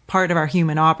part of our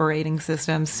human operating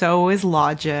system. So is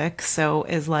logic. So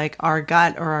is like our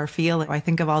gut or our feeling. I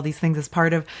think of all these things as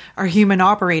part of our human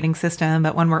operating system.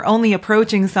 But when we're only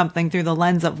approaching something through the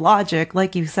lens of logic,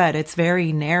 like you said, it's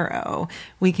very narrow.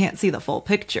 We can't see the full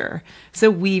picture.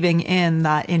 So weaving in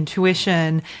that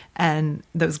intuition and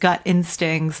those gut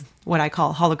instincts, what I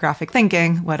call holographic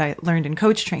thinking, what I learned in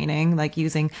coach training, like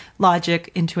using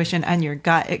logic, intuition, and your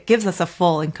gut, it gives us a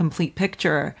full and complete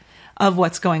picture of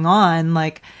what's going on.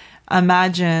 Like,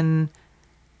 imagine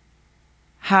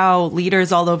how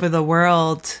leaders all over the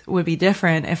world would be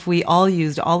different if we all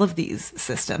used all of these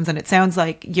systems. And it sounds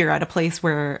like you're at a place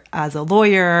where, as a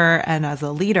lawyer and as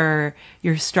a leader,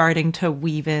 you're starting to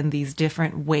weave in these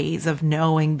different ways of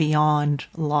knowing beyond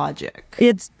logic.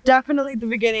 It's definitely the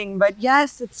beginning, but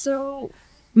yes, it's so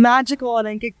magical. And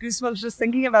I get goosebumps just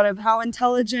thinking about it, how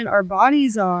intelligent our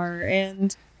bodies are.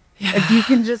 And if you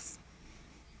can just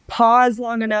pause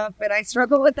long enough, and I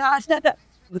struggle with that,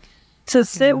 to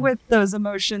sit with those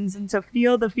emotions and to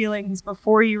feel the feelings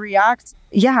before you react.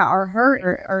 Yeah, our heart,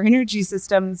 our energy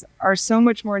systems are so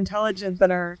much more intelligent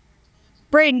than our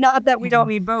brain. Not that we don't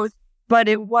need both, but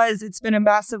it's been a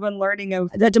massive unlearning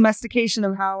of the domestication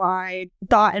of how I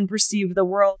thought and perceived the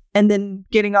world, and then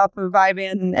getting off of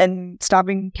Vyvanse and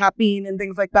stopping caffeine and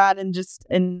things like that, and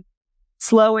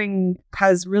slowing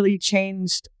has really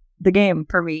changed the game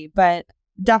for me. But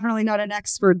definitely not an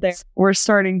expert there. We're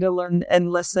starting to learn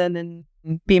and listen and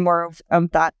be more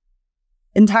of that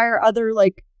entire other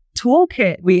like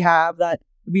toolkit we have that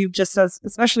we've just,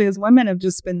 especially as women, have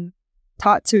just been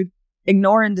taught to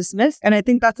ignore and dismiss. And I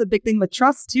think that's a big thing with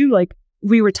trust too. Like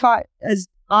I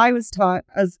was taught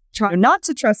as trying not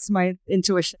to trust my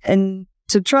intuition and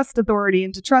to trust authority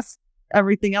and to trust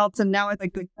everything else. And now it's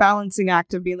like the balancing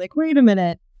act of being like, wait a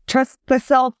minute, trust the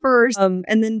self first, and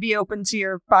then be open to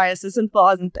your biases and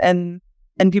flaws and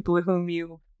people with whom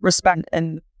you respect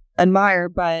and admire.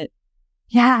 But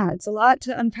yeah, it's a lot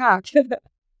to unpack.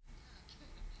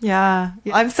 Yeah.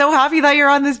 I'm so happy that you're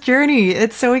on this journey.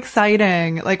 It's so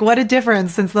exciting. Like, what a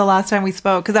difference since the last time we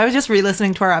spoke. Because I was just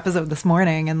re-listening to our episode this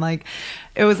morning, and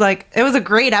it was a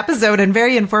great episode and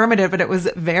very informative, but it was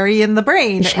very in the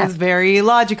brain. It was very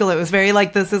logical. It was very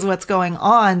like, this is what's going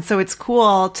on. So it's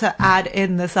cool to add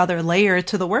in this other layer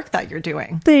to the work that you're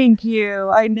doing. Thank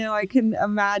you. I know, I can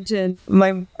imagine.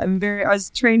 I was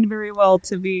trained very well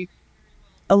to be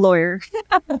a lawyer.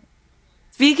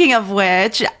 Speaking of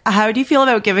which, how do you feel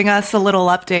about giving us a little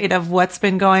update of what's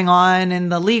been going on in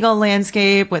the legal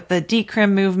landscape with the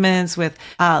decrim movements, with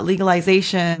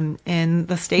legalization in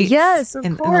the States? Yes, of course.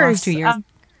 In the last 2 years?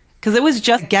 Because it was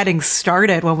just getting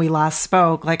started when we last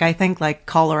spoke. Like, I think like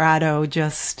Colorado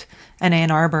and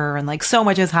Ann Arbor, and like so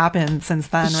much has happened since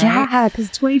then, right? Yeah, because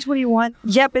 2021.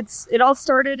 Yep, it all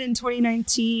started in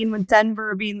 2019 with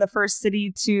Denver being the first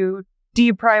city to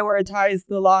deprioritize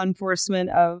the law enforcement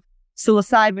of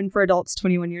psilocybin for adults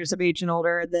 21 years of age and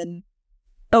older. Then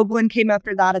Oakland came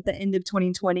after that at the end of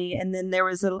 2020. And then there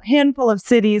was a handful of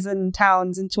cities and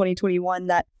towns in 2021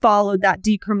 that followed that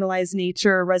decriminalized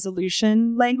nature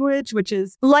resolution language, which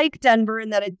is like Denver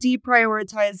in that it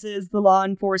deprioritizes the law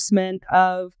enforcement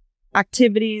of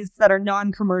activities that are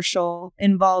non-commercial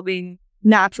involving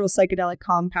natural psychedelic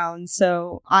compounds.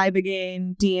 So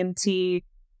Ibogaine, DMT,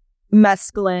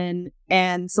 mescaline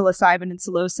and psilocybin and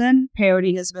psilocin.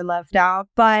 Peyote has been left out.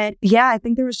 But yeah, I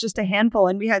think there was just a handful.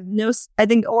 And we had I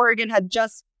think Oregon had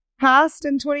just passed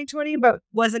in 2020, but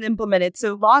wasn't implemented.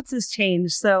 So lots has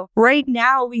changed. So right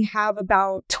now we have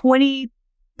about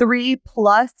 23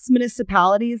 plus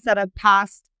municipalities that have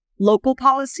passed local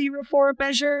policy reform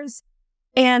measures.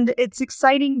 And it's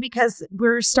exciting because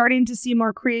we're starting to see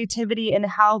more creativity in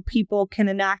how people can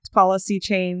enact policy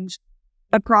change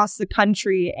across the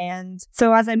country. And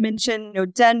so, as I mentioned,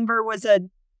 Denver was a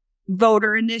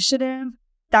voter initiative.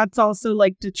 That's also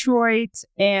like Detroit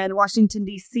and Washington,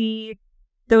 D.C.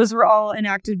 Those were all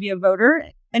enacted via voter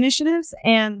initiatives.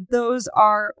 And those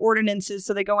are ordinances.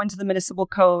 So they go into the municipal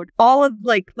code. All of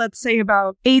let's say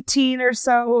about 18 or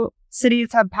so cities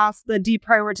have passed the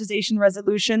deprioritization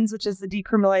resolutions, which is the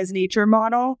decriminalized nature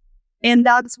model. And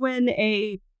that's when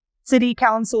a city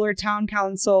council or town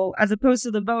council, as opposed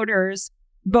to the voters,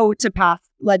 vote to pass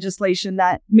legislation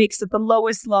that makes it the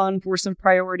lowest law enforcement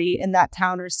priority in that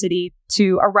town or city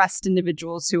to arrest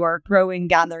individuals who are growing,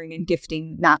 gathering, and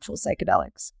gifting natural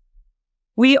psychedelics.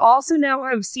 We also now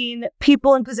have seen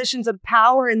people in positions of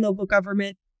power in local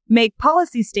government make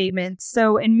policy statements.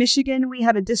 So in Michigan, we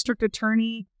had a district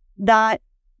attorney that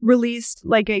released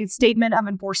a statement of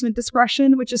enforcement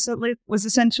discretion, which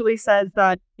essentially says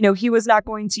that, he was not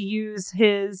going to use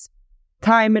his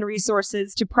time and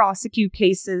resources to prosecute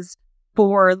cases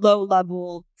for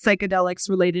low-level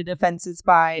psychedelics-related offenses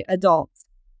by adults.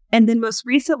 And then most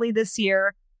recently this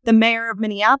year, the mayor of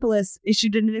Minneapolis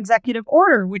issued an executive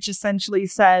order, which essentially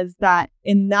says that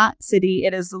in that city,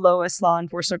 it is the lowest law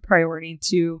enforcement priority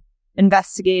to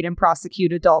investigate and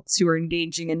prosecute adults who are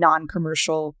engaging in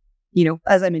non-commercial,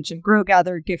 as I mentioned, grow,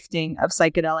 gather, gifting of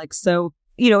psychedelics. So,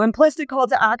 implicit call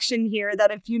to action here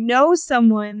that if you know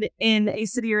someone in a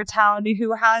city or town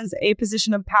who has a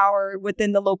position of power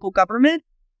within the local government,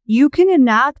 you can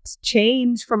enact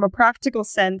change from a practical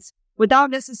sense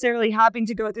without necessarily having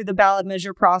to go through the ballot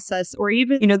measure process or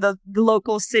even, the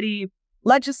local city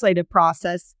legislative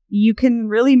process. You can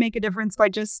really make a difference by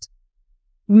just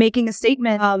making a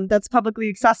statement that's publicly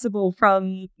accessible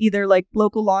from either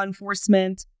local law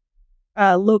enforcement,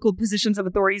 local positions of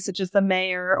authority such as the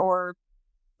mayor, or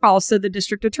also the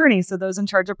district attorney, so those in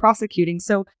charge of prosecuting.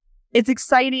 So it's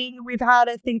exciting. We've had,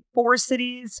 I think, 4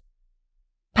 cities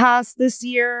pass this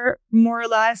year, more or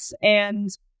less, and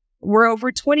we're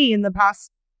over 20 in the past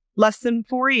less than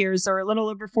 4 years, or a little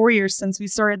over 4 years since we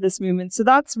started this movement. So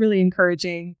that's really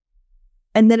encouraging.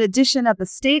 And then addition at the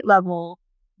state level,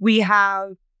 we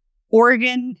have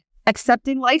Oregon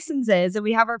accepting licenses, and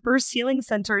we have our first healing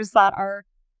centers that are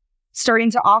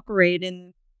starting to operate.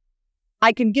 And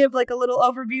I can give a little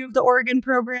overview of the Oregon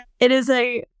program. It is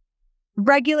a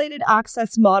regulated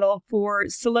access model for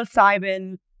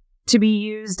psilocybin to be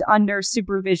used under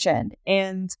supervision.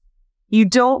 And you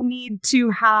don't need to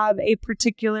have a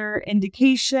particular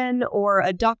indication or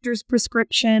a doctor's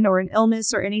prescription or an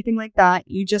illness or anything like that.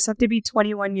 You just have to be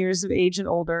 21 years of age and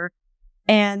older.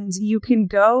 And you can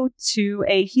go to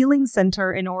a healing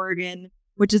center in Oregon,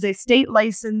 which is a state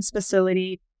licensed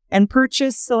facility, and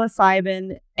purchase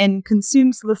psilocybin and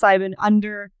consume psilocybin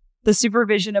under the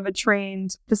supervision of a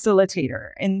trained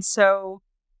facilitator. And so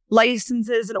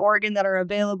licenses in Oregon that are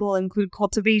available include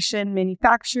cultivation,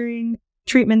 manufacturing,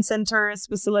 treatment centers,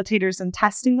 facilitators, and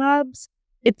testing labs.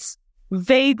 It's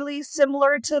vaguely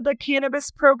similar to the cannabis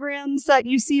programs that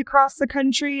you see across the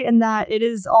country in that it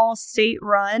is all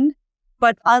state-run.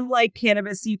 But unlike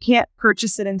cannabis, you can't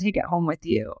purchase it and take it home with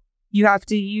you. You have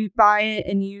to buy it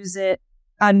and use it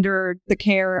under the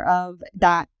care of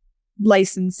that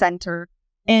licensed center.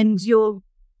 And you'll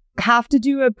have to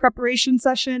do a preparation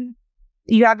session.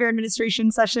 You have your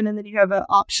administration session, and then you have an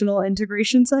optional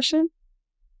integration session.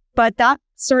 But that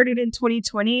started in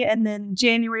 2020. And then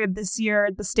January of this year,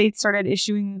 the state started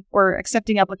issuing or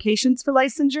accepting applications for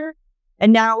licensure.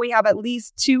 And now we have at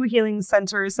least 2 healing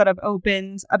centers that have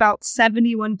opened. About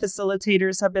 71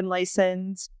 facilitators have been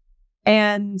licensed.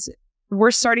 And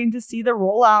we're starting to see the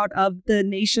rollout of the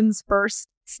nation's first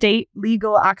state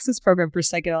legal access program for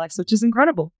psychedelics, which is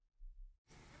incredible.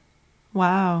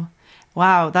 Wow.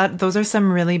 Those are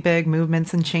some really big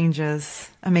movements and changes.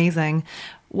 Amazing.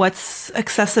 What's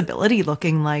accessibility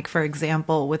looking like, for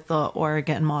example, with the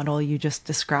Oregon model you just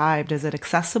described? Is it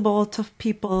accessible to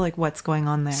people? What's going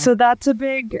on there? So that's a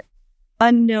big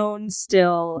unknown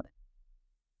still.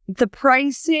 The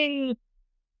pricing,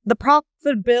 the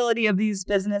profitability of these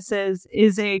businesses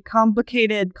is a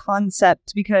complicated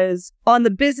concept because on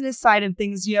the business side of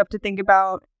things, you have to think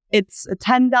about it's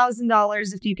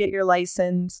 $10,000 if you get your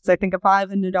license. It's, I think, a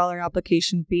 $500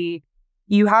 application fee.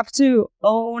 You have to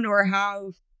own or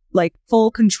have like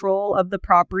full control of the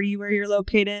property where you're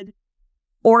located.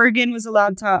 Oregon was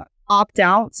allowed to opt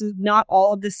out. So not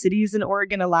all of the cities in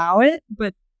Oregon allow it,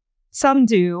 but some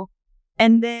do.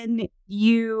 And then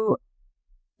you,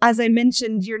 as I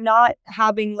mentioned, you're not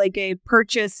having like a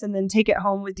purchase and then take it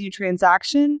home with you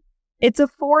transaction. It's a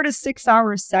 4 to 6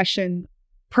 hour session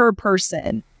per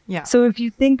person. Yeah. So if you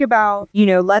think about,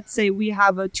 let's say we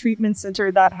have a treatment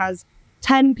center that has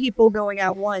 10 people going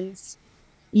at once,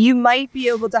 you might be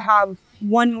able to have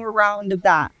one more round of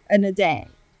that in a day.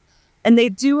 And they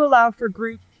do allow for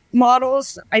group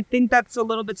models. I think that's a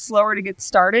little bit slower to get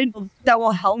started. That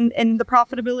will help in the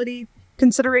profitability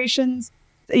considerations.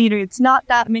 It's not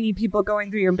that many people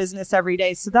going through your business every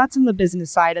day. So that's on the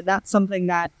business side. And that's something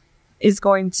that is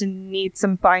going to need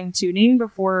some fine tuning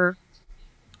before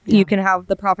you can have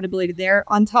the profitability there.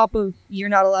 On top of, you're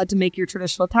not allowed to make your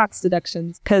traditional tax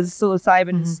deductions because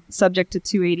psilocybin is subject to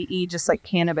 280E, just like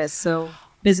cannabis. So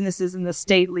businesses in the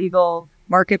state legal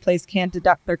marketplace can't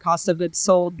deduct their cost of goods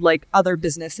sold like other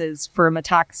businesses from a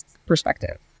tax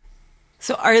perspective.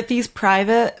 So are these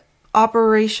private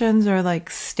operations or like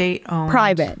state owned?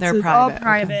 Private. They're so private. All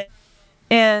private. Okay.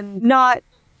 And not,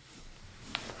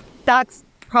 that's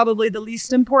probably the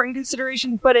least important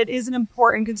consideration, but it is an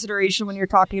important consideration when you're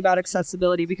talking about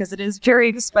accessibility because it is very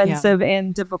expensive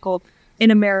and difficult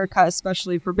in America,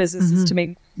 especially for businesses to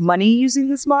make money using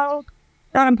this model.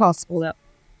 Not impossible though.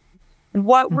 And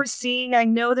what we're seeing, I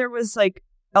know there was like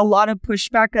a lot of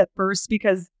pushback at first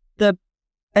because the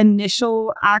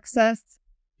initial access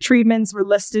treatments were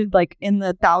listed like in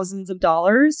the thousands of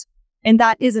dollars, and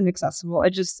that isn't accessible.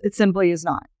 It simply is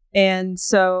not. And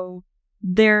so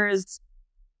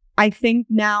I think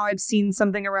now I've seen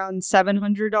something around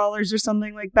 $700 or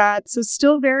something like that. So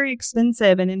still very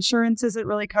expensive, and insurance isn't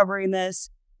really covering this.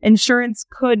 Insurance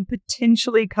could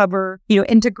potentially cover,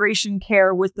 integration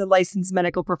care with the licensed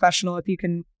medical professional if you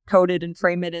can code it and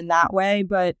frame it in that way.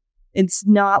 But it's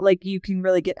not like you can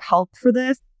really get help for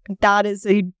this. That is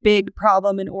a big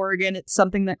problem in Oregon. It's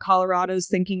something that Colorado's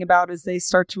thinking about as they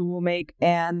start to rulemake.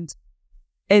 And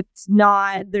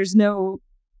there's no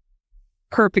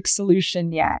perfect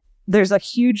solution yet. There's a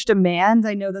huge demand.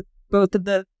 I know that both of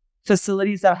the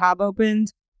facilities that have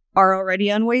opened are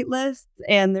already on wait lists,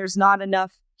 and there's not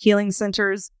enough healing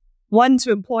centers, one,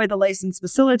 to employ the licensed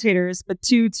facilitators, but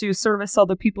two, to service all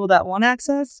the people that want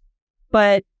access.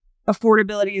 But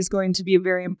affordability is going to be a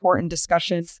very important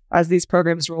discussion as these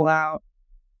programs roll out.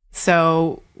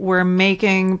 So we're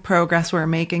making progress, we're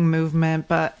making movement,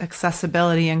 but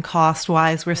accessibility and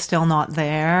cost-wise, we're still not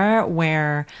there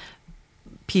where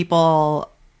people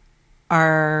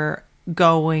are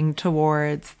going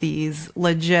towards these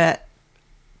legit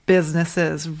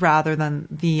businesses rather than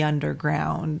the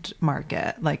underground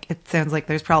market. Like, it sounds like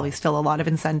there's probably still a lot of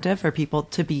incentive for people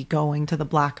to be going to the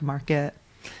black market,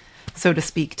 so to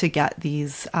speak, to get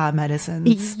these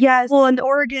medicines. Yes. Well, in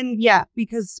Oregon,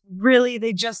 because really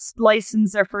they just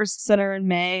licensed their first center in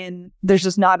May, and there's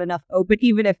just not enough open,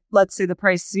 even if, let's say, the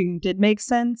pricing did make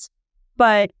sense.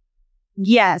 But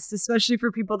yes, especially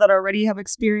for people that already have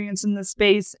experience in the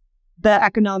space, the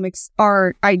economics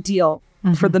are ideal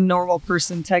for the normal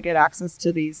person to get access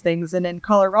to these things. And in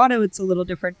Colorado, it's a little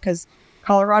different because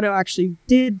Colorado actually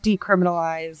did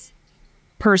decriminalize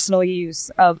personal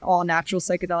use of all natural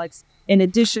psychedelics in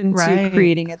addition to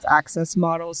creating its access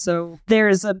model. So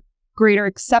there's a greater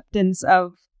acceptance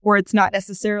of, or it's not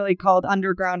necessarily called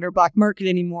underground or black market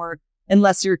anymore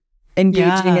unless you're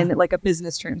engaging in like a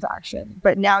business transaction.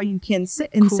 But now you can sit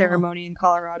in ceremony in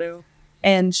Colorado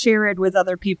and share it with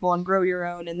other people and grow your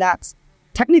own. And that's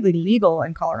technically legal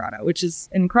in Colorado, which is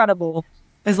incredible.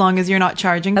 As long as you're not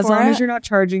charging for it? As long as you're not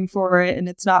charging for it and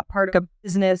it's not part of a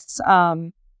business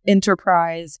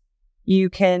enterprise, you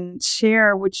can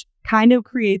share, which kind of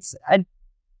creates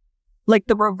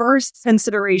the reverse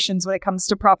considerations when it comes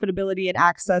to profitability and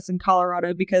access in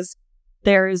Colorado, because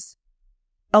there's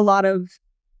a lot of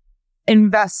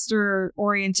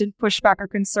investor-oriented pushback or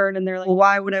concern, and they're like, well,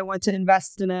 why would I want to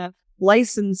invest in a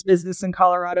licensed business in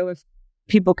Colorado if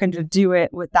people can just do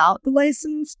it without the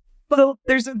license? But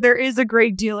there is a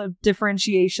great deal of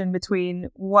differentiation between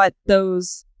what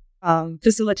those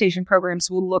facilitation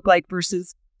programs will look like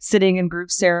versus sitting in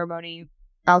group ceremony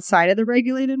outside of the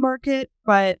regulated market.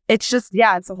 But it's just,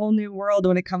 it's a whole new world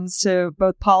when it comes to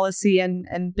both policy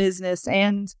and business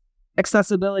and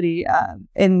accessibility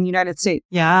in the United States.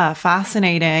 Yeah,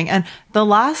 fascinating. And the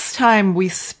last time we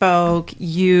spoke,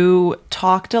 you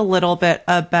talked a little bit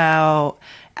about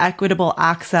equitable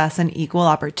access and equal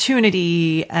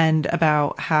opportunity, and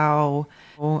about how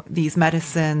these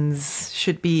medicines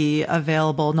should be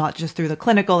available not just through the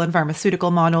clinical and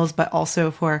pharmaceutical models, but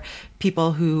also for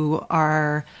people who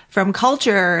are from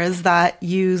cultures that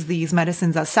use these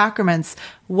medicines as sacraments.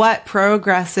 What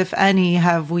progress, if any,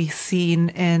 have we seen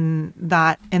in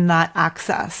that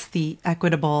access, the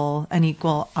equitable and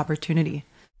equal opportunity?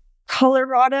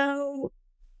 Colorado,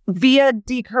 via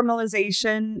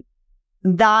decriminalization,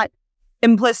 that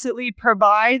implicitly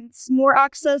provides more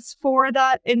access for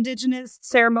that indigenous,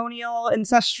 ceremonial,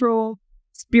 ancestral,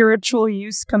 spiritual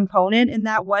use component. And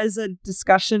that was a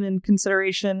discussion and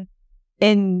consideration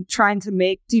in trying to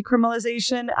make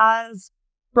decriminalization as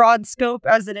broad scope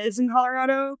as it is in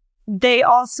Colorado. They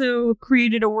also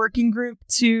created a working group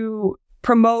to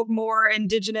promote more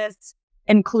indigenous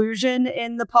inclusion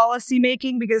in the policy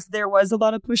making, because there was a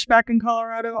lot of pushback in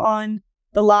Colorado on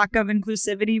the lack of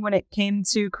inclusivity when it came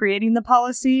to creating the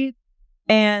policy,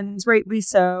 and rightly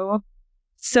so.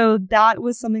 So that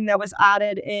was something that was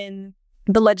added in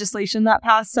the legislation that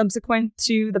passed subsequent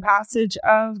to the passage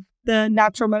of the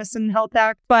Natural Medicine and Health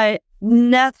Act, but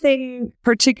nothing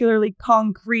particularly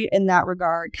concrete in that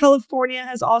regard. California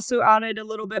has also added a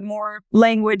little bit more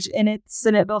language in its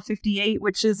Senate Bill 58,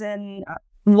 which is in...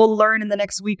 We'll learn in the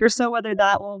next week or so whether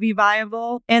that will be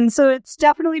viable. And so it's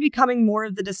definitely becoming more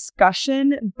of the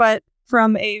discussion. But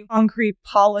from a concrete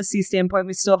policy standpoint,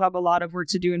 we still have a lot of work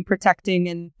to do in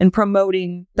protecting and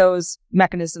promoting those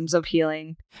mechanisms of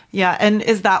healing. Yeah. And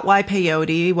is that why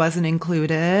peyote wasn't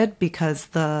included? Because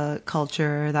the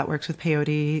culture that works with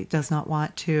peyote does not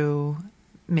want to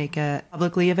make it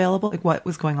publicly available? Like, what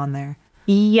was going on there?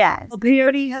 Yes. Well,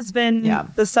 peyote has been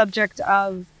the subject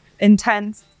of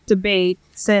intense debate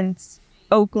since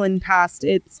Oakland passed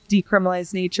its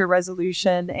decriminalized nature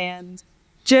resolution, and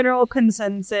general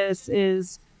consensus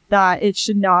is that it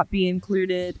should not be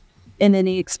included in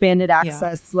any expanded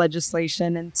access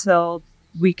legislation until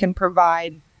we can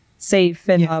provide safe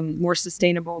and more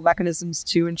sustainable mechanisms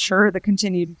to ensure the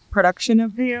continued production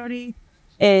of peyote.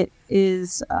 It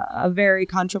is a very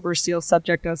controversial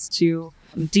subject as to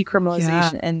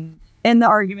decriminalization, and the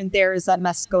argument there is that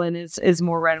mescaline is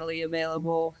more readily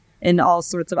available in all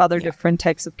sorts of other different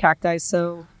types of cacti.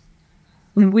 So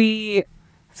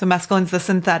mescaline's the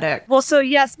synthetic. Well, so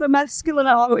yes, the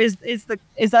mescaline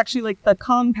is actually like the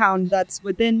compound that's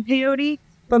within peyote,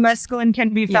 but mescaline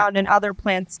can be found in other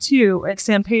plants too, like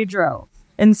San Pedro.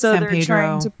 And so they're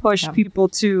trying to push people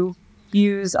to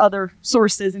use other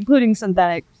sources, including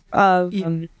synthetic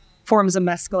forms of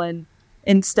mescaline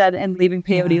instead, and leaving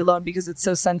peyote alone because it's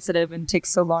so sensitive and takes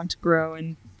so long to grow,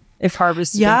 and if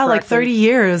harvested like 30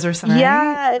 years or something.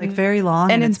 Yeah, like very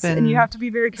long, and and you have to be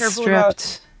very careful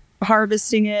about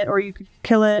harvesting it, or you could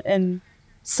kill it. And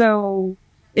so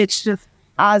it's just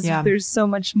there's so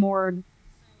much more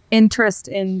interest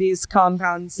in these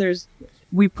compounds,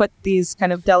 we put these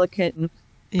kind of delicate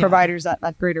providers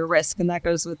at greater risk, and that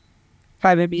goes with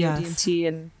 5-MeO, DMT,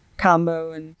 and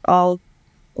combo, and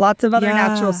lots of other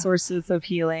natural sources of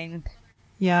healing.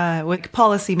 Yeah, with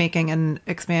policy making and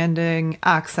expanding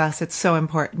access, it's so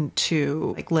important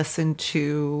to listen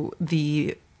to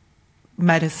the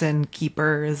medicine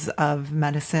keepers of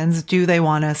medicines. Do they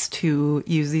want us to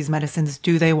use these medicines?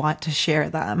 Do they want to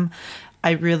share them?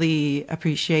 I really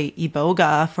appreciate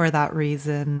Iboga for that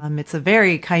reason. It's a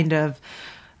very kind of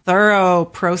thorough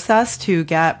process to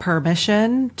get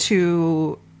permission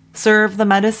to serve the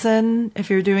medicine if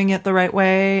you're doing it the right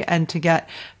way, and to get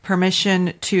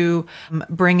permission to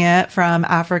bring it from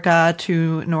Africa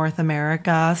to North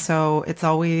America. So it's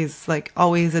always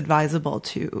advisable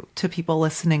to people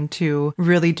listening to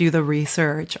really do the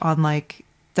research on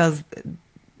does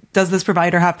this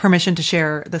provider have permission to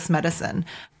share this medicine,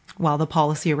 while the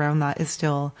policy around that is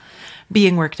still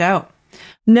being worked out.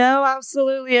 No,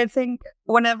 absolutely. I think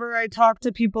whenever I talk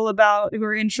to people who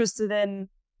are interested in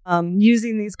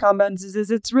using these compounds, is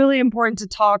it's really important to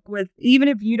talk with, even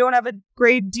if you don't have a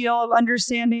great deal of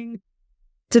understanding,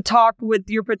 to talk with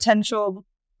your potential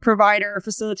provider,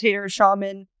 facilitator,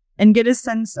 shaman, and get a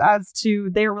sense as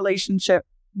to their relationship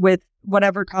with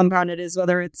whatever compound it is,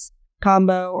 whether it's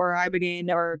combo or ibogaine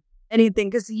or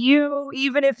anything. Because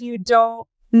even if you don't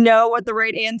know what the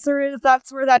right answer is,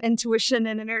 that's where that intuition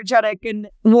and energetic and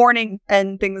warning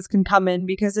and things can come in,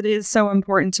 because it is so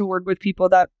important to work with people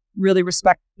that really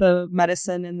respect the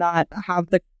medicine and that have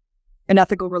an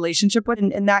ethical relationship with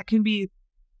it. And that can be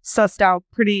sussed out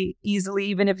pretty easily,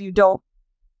 even if you don't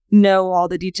know all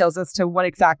the details as to what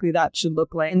exactly that should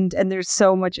look like. And there's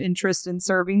so much interest in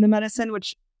serving the medicine,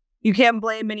 which you can't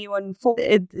blame anyone for.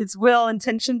 It's will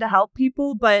intention to help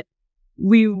people, but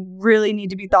we really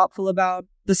need to be thoughtful about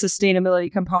the sustainability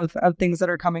component of things that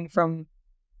are coming from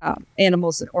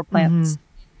animals or plants.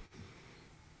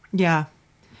 Yeah.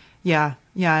 Yeah.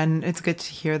 Yeah. And it's good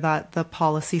to hear that the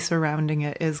policy surrounding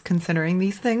it is considering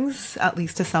these things, at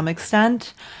least to some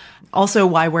extent. Also,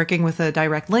 why working with a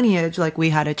direct lineage, like we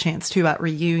had a chance to at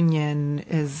Reunion,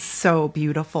 is so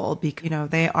beautiful because,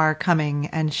 they are coming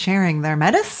and sharing their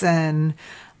medicine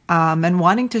and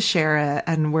wanting to share it.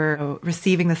 And we're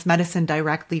receiving this medicine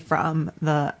directly from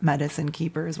the medicine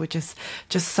keepers, which is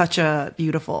just such a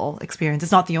beautiful experience.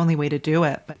 It's not the only way to do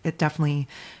it, but it definitely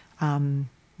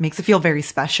makes it feel very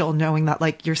special knowing that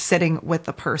like you're sitting with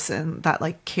the person that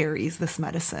like carries this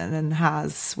medicine and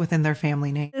has within their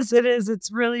family name. Yes, it is.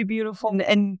 It's really beautiful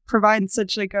and provides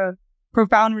such like a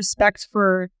profound respect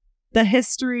for the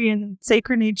history and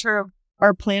sacred nature of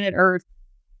our planet Earth.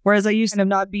 Whereas I used to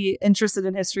not be interested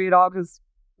in history at all because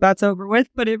that's over with,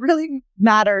 but it really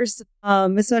matters,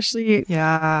 especially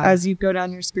as you go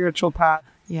down your spiritual path.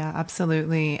 Yeah,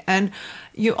 absolutely. And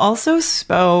you also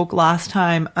spoke last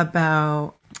time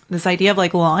about this idea of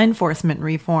like law enforcement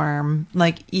reform,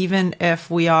 like even if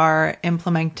we are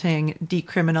implementing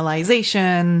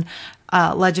decriminalization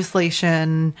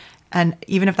legislation, and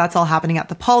even if that's all happening at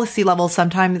the policy level,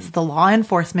 sometimes the law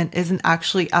enforcement isn't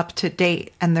actually up to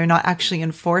date and they're not actually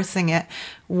enforcing it.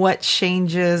 What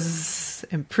changes,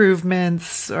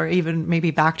 improvements, or even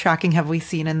maybe backtracking have we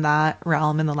seen in that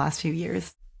realm in the last few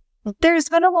years? There's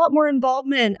been a lot more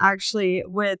involvement actually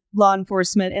with law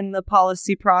enforcement in the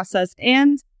policy process,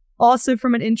 and also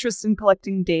from an interest in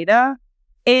collecting data.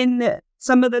 In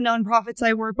some of the nonprofits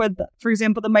I work with, for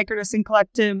example, the Microdosing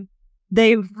Collective,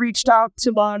 they've reached out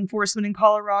to law enforcement in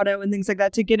Colorado and things like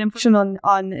that to get information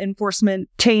on enforcement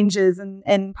changes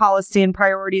and policy and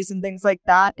priorities and things like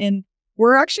that. And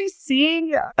we're actually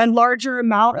seeing a larger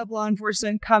amount of law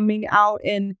enforcement coming out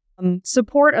in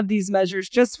support of these measures,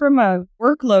 just from a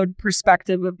workload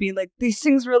perspective of being like, these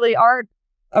things really are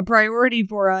a priority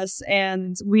for us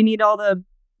and we need all the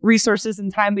resources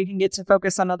and time we can get to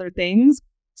focus on other things.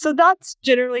 So that's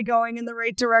generally going in the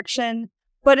right direction.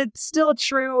 But it's still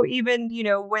true, even,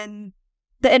 when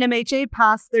the NMHA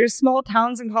passed, there's small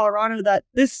towns in Colorado that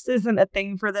this isn't a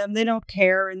thing for them. They don't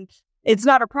care. And it's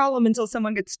not a problem until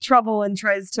someone gets in trouble and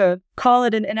tries to call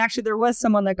it. And actually, there was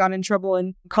someone that got in trouble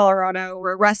in Colorado,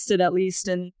 or arrested at least.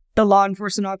 And the law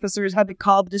enforcement officers had to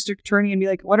call the district attorney and be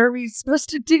like, what are we supposed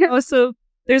to do? So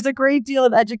there's a great deal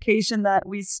of education that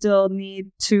we still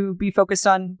need to be focused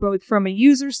on, both from a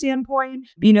user standpoint.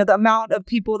 The amount of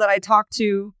people that I talk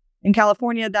to in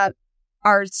California that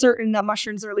are certain that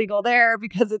mushrooms are legal there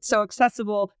because it's so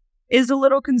accessible is a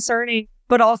little concerning,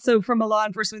 but also from a law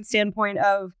enforcement standpoint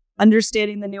of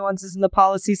understanding the nuances in the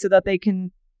policy so that they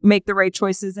can make the right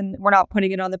choices, and we're not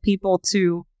putting it on the people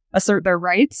to assert their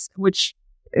rights, which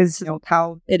is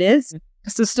how it is.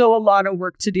 So still a lot of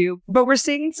work to do, but we're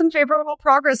seeing some favorable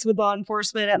progress with law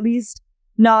enforcement, at least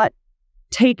not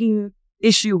taking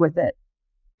issue with it.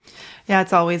 Yeah,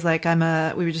 it's always like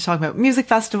we were just talking about music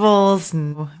festivals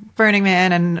and Burning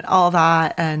Man and all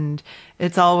that. And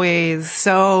it's always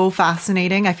so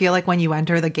fascinating. I feel like when you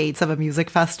enter the gates of a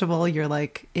music festival, you're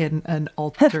like in an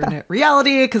alternate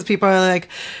reality because people are like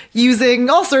using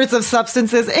all sorts of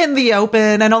substances in the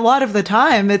open. And a lot of the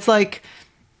time it's like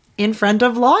in front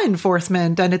of law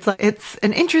enforcement. And it's like, it's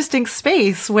an interesting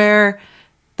space where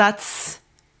that's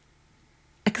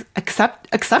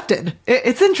accepted.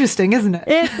 It's interesting, isn't it?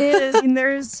 It is. I mean,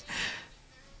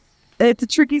 it's a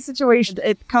tricky situation.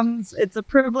 It's a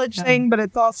privilege thing, but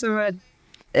it's also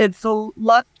it's a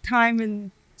luck, time,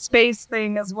 and space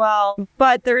thing as well.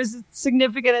 But there is a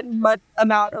significant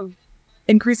amount of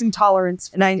increasing tolerance,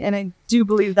 and I do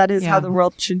believe that is how the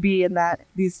world should be, and that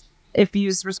these, if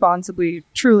used responsibly,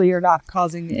 truly are not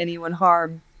causing anyone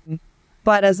harm.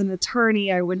 But as an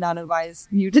attorney, I would not advise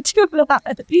you to do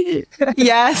that.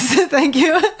 Yes, thank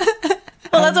you.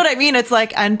 Well, that's what I mean. It's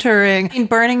like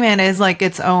Burning Man is like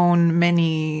its own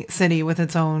mini city with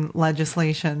its own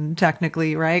legislation,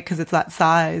 technically, right? Because it's that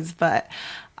size. But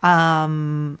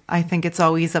I think it's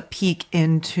always a peek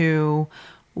into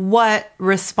what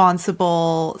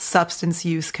responsible substance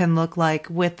use can look like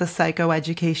with the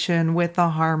psychoeducation, with the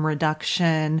harm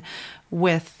reduction,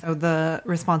 with the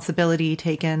responsibility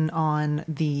taken on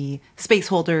the space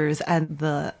holders and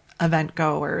the event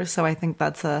goers. So I think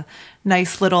that's a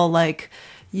nice little like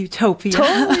utopia,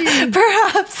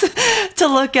 perhaps, to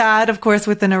look at, of course,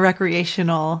 within a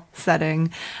recreational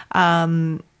setting.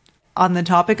 On the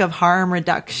topic of harm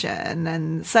reduction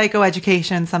and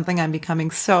psychoeducation, something I'm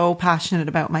becoming so passionate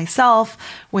about myself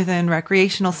within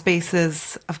recreational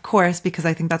spaces, of course, because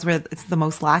I think that's where it's the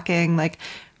most lacking. Like,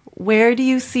 where do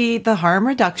you see the harm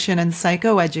reduction and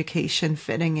psychoeducation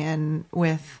fitting in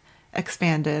with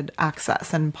expanded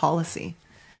access and policy?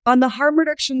 On the harm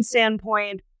reduction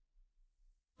standpoint,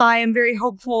 I am very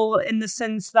hopeful in the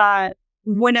sense that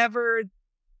whenever,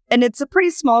 and it's a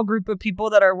pretty small group of people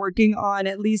that are working on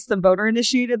at least the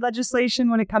voter-initiated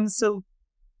legislation when it comes to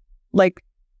like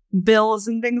bills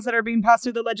and things that are being passed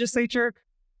through the legislature.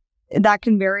 That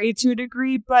can vary to a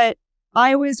degree, but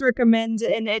I always recommend,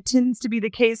 and it tends to be the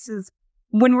case, is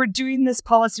when we're doing this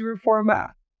policy reform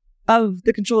of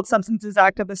the Controlled Substances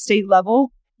Act at the state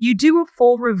level, you do a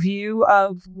full review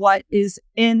of what is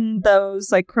in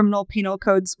those like criminal penal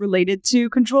codes related to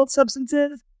controlled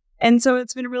substances. And so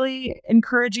it's been really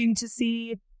encouraging to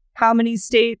see how many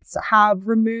states have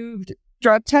removed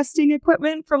drug testing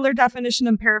equipment from their definition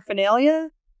of paraphernalia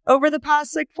over the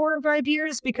past like 4 or 5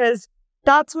 years, because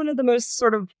that's one of the most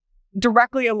sort of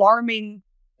directly alarming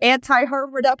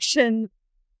anti-harm reduction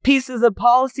pieces of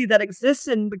policy that exists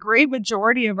in the great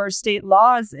majority of our state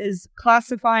laws, is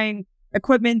classifying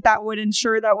equipment that would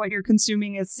ensure that what you're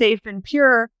consuming is safe and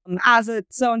pure as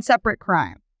its own separate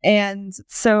crime. And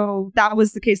so that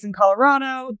was the case in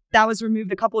Colorado. That was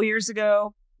removed a couple years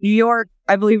ago. New York,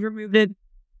 I believe, removed it.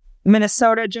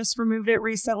 Minnesota just removed it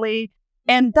recently.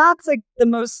 And that's like the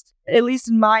most, at least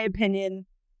in my opinion,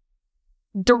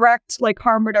 direct like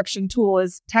harm reduction tool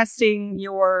is testing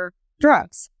your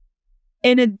drugs.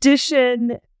 In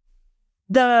addition,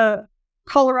 the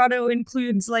Colorado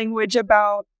includes language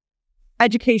about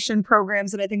education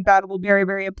programs, and I think that will be very,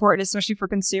 very important, especially for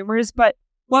consumers. But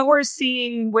what we're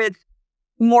seeing with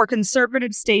more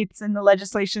conservative states and the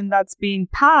legislation that's being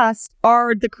passed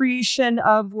are the creation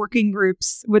of working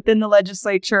groups within the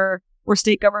legislature or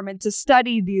state government to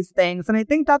study these things. And I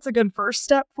think that's a good first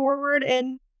step forward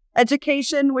in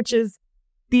education, which is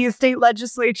these state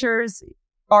legislatures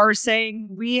are saying,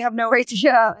 we have no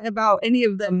idea about any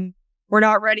of them. We're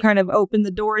not ready to kind of open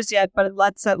the doors yet, but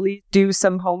let's at least do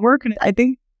some homework. And I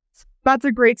think that's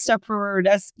a great step forward,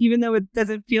 as even though it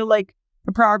doesn't feel like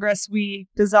the progress we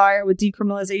desire with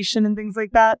decriminalization and things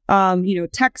like that.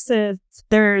 Texas,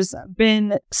 there's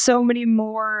been so many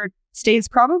more states,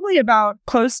 probably about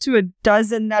close to a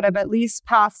dozen, that have at least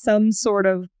passed some sort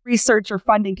of research or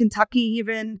funding. Kentucky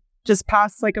even just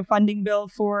passed like a funding bill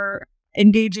for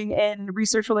engaging in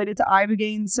research related to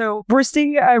ibogaine. So we're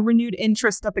seeing a renewed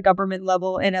interest at the government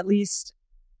level in at least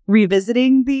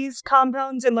revisiting these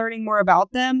compounds and learning more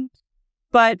about them.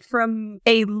 But from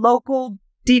a local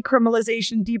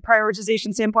decriminalization,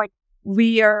 deprioritization standpoint,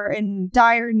 we are in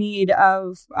dire need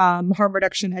of harm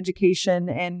reduction education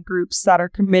and groups that are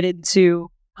committed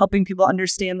to helping people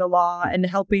understand the law and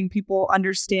helping people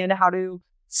understand how to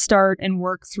start and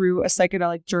work through a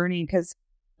psychedelic journey. Because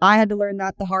I had to learn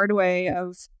that the hard way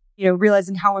of,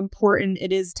 realizing how important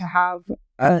it is to have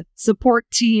a support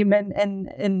team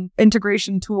and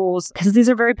integration tools, because these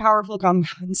are very powerful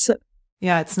compounds.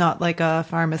 Yeah, it's not like a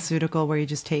pharmaceutical where you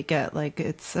just take it. Like,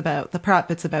 it's about the prep,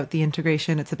 it's about the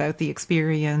integration, it's about the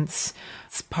experience.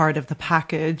 It's part of the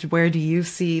package. Where do you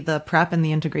see the prep and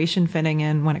the integration fitting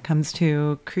in when it comes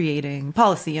to creating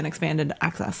policy and expanded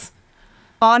access?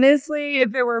 Honestly,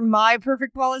 if it were my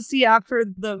perfect policy after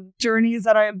the journeys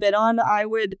that I have been on, I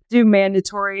would do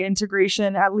mandatory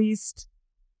integration, at least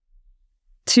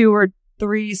 2 or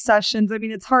 3 sessions. I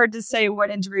mean, it's hard to say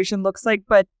what integration looks like,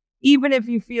 but even if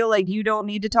you feel like you don't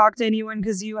need to talk to anyone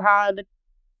because you had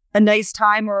a nice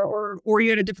time or you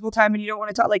had a difficult time and you don't want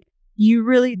to talk, like, you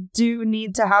really do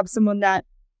need to have someone that,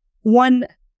 one,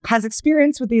 has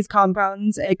experience with these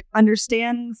compounds, like,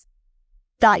 understands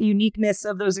that uniqueness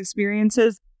of those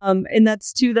experiences. And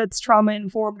that's 2, that's trauma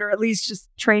informed, or at least just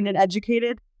trained and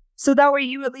educated. So that way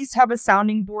you at least have a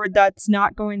sounding board that's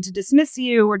not going to dismiss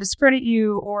you or discredit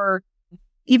you, or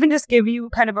even just give you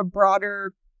kind of a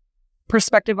broader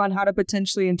perspective on how to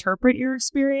potentially interpret your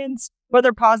experience,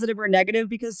 whether positive or negative,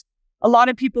 because a lot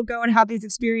of people go and have these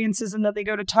experiences and then they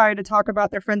go to try to talk about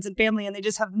their friends and family and they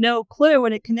just have no clue,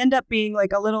 and it can end up being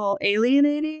like a little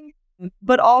alienating.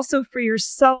 But also for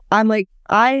yourself, I'm like,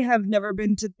 I have never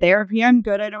been to therapy. I'm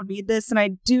good. I don't need this. And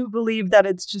I do believe that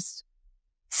it's just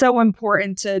so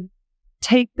important to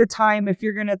take the time, if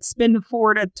you're going to spend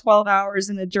 4 to 12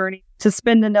 hours in a journey, to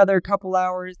spend another couple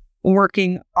hours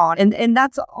working on. And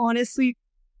that's honestly,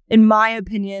 in my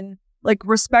opinion, like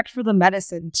respect for the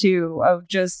medicine too, of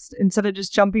just, instead of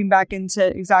just jumping back into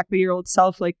exactly your old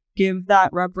self, like give that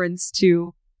reverence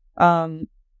to,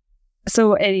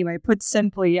 so anyway, put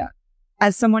simply,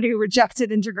 as someone who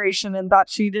rejected integration and thought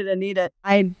she didn't need it,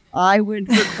 I would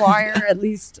require at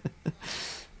least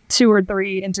 2 or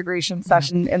 3 integration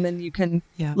sessions, and then you can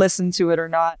listen to it or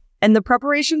not. And the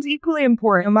preparation's equally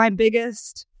important. My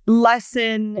biggest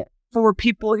lesson for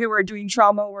people who are doing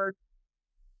trauma work,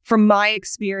 from my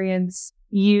experience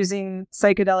using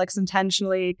psychedelics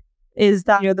intentionally, is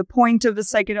that, the point of the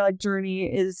psychedelic journey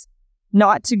is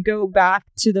not to go back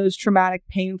to those traumatic,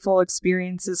 painful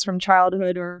experiences from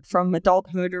childhood or from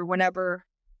adulthood or whenever,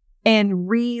 and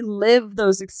relive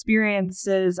those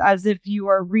experiences as if you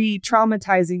are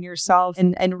re-traumatizing yourself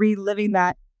and reliving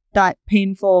that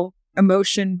painful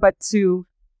emotion, but to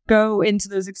go into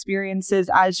those experiences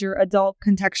as your adult,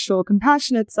 contextual,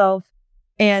 compassionate self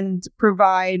and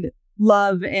provide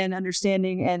love and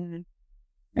understanding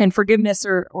and forgiveness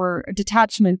or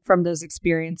detachment from those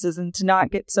experiences, and to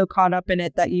not get so caught up in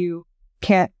it that you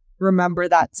can't remember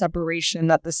that separation,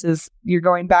 that you're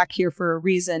going back here for a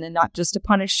reason and not just to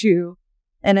punish you.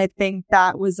 And I think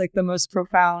that was like the most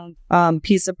profound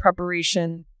piece of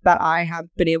preparation that I have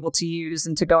been able to use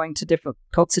into going to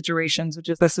difficult situations, which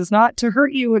is, this is not to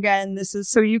hurt you again. This is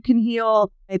so you can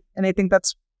heal. And I think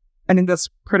that's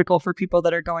critical for people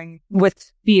that are going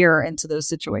with fear into those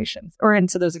situations or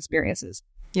into those experiences.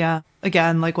 Yeah.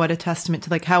 Again, like what a testament to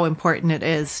like how important it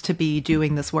is to be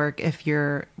doing this work if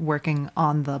you're working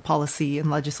on the policy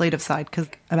and legislative side. Because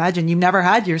imagine you've never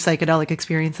had your psychedelic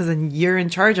experiences and you're in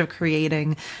charge of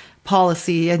creating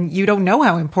policy and you don't know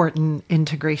how important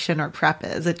integration or prep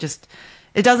is. It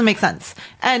doesn't make sense.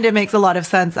 And it makes a lot of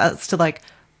sense as to like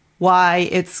why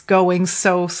it's going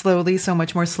so slowly, so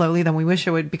much more slowly than we wish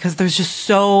it would, because there's just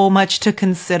so much to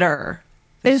consider.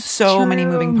 There's so many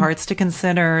moving parts to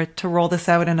consider to roll this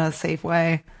out in a safe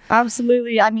way.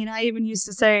 Absolutely. I mean, I even used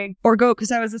to say, or go,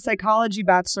 because I was a psychology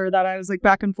bachelor, that I was like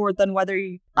back and forth on whether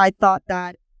I thought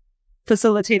that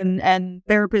facilitators and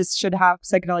therapists should have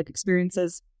psychedelic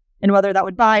experiences and whether that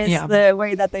would bias the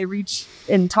way that they reach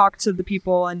and talk to the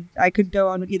people. And I could go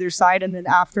on either side. And then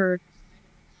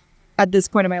at this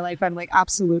point in my life, I'm like,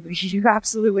 absolutely, you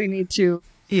absolutely need to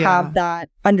have that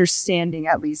understanding,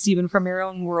 at least even from your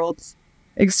own world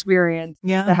experience,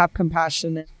 to have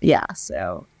compassion.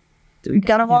 So we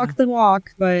gotta walk the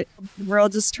walk, but we're all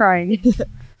just trying.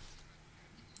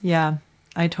 Yeah,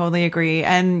 I totally agree.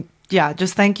 And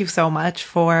just thank you so much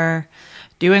for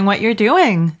doing what you're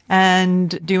doing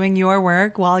and doing your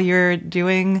work while you're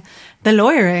doing the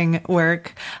lawyering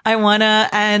work. I want to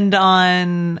end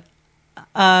on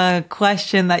a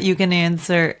question that you can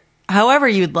answer however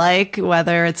you'd like,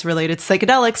 whether it's related to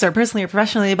psychedelics or personally or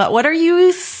professionally, but what are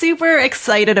you super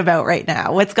excited about right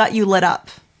now? What's got you lit up?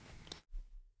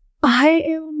 I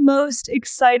am most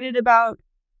excited about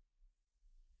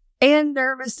and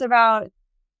nervous about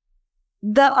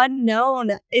the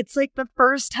unknown. It's like the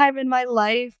first time in my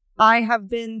life I have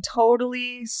been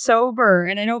totally sober.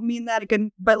 And I don't mean that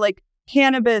again, but like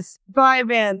cannabis,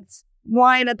 Vyvanse,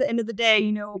 wine at the end of the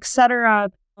day, etc.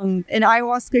 And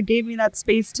ayahuasca gave me that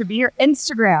space to be here.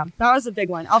 Instagram, that was a big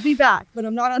one. I'll be back, but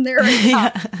I'm not on there right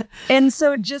now. And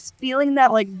so just feeling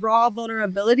that like raw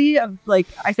vulnerability of like,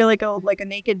 I feel like a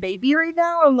naked baby right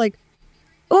now. I'm like,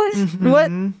 what?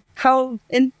 How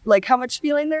much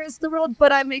feeling there is in the world.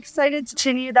 But I'm excited to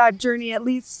continue that journey, at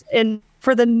least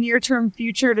for the near term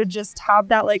future, to just have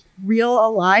that like real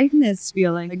aliveness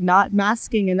feeling, like not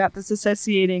masking and not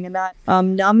disassociating and not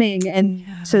numbing, and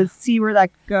to see where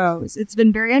that goes. It's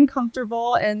been very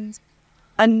uncomfortable and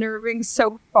unnerving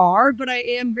so far, but I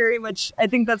am I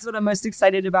think that's what I'm most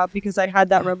excited about, because I had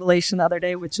that revelation the other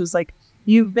day, which was like,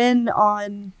 you've been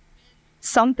on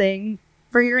something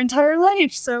for your entire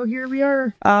life. So here we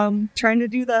are trying to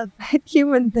do the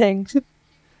human thing.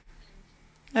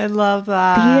 I love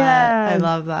that. Yeah. I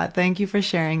love that. Thank you for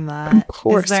sharing that. Of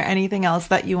course. Is there anything else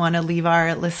that you want to leave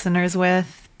our listeners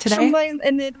with today? In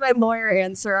my lawyer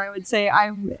answer, I would say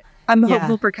I'm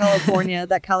hopeful for California,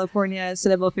 that California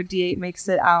Senate Bill 58 makes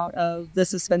it out of the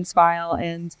suspense file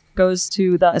and goes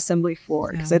to the assembly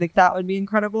floor, because I think that would be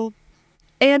incredible.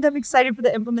 And I'm excited for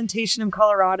the implementation in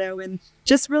Colorado and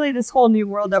just really this whole new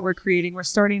world that we're creating. We're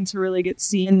starting to really get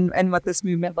seen and what this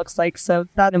movement looks like. So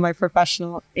that is my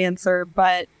professional answer.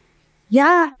 But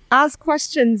ask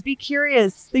questions, be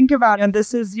curious, think about it. And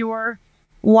this is your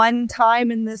one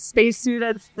time in this spacesuit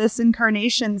of this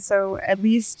incarnation. So at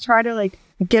least try to like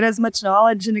get as much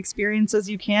knowledge and experience as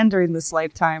you can during this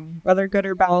lifetime, whether good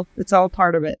or bad. It's all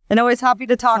part of it. And always happy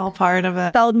to talk. It's all part of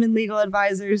it. Feldman Legal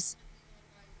Advisors,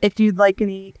 if you'd like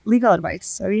any legal advice.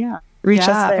 So reach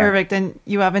us there. Perfect. And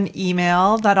you have an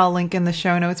email that I'll link in the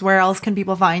show notes. Where else can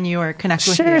people find you or connect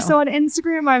with you? Sure. So on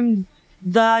Instagram, I'm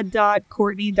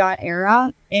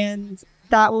the.courtney.era, and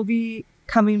that will be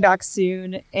coming back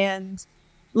soon. And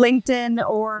LinkedIn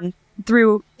or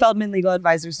through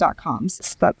feldmanlegaladvisors.com.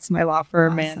 So that's my law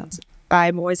firm. Awesome. And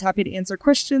I'm always happy to answer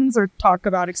questions or talk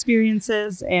about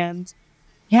experiences. And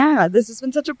this has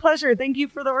been such a pleasure. Thank you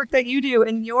for the work that you do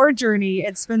in your journey.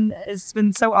 It's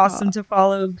been so awesome to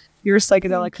follow your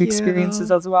psychedelic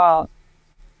experiences as well.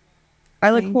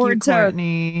 I look forward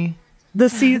to the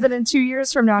season in 2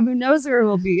 years from now. Who knows where it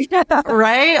will be?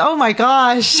 Right? Oh my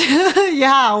gosh.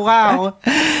 Yeah. Wow.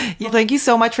 Thank you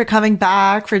so much for coming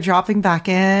back, for dropping back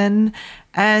in.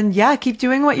 And yeah, keep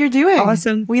doing what you're doing.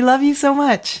 Awesome. We love you so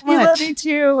much. We love you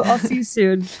too. I'll see you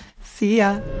soon. See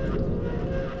ya.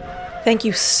 Thank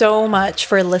you so much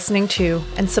for listening to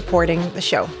and supporting the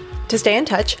show. To stay in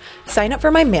touch, sign up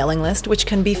for my mailing list, which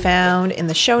can be found in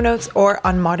the show notes or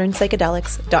on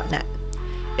modernpsychedelics.net.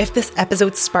 If this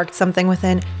episode sparked something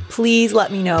within, please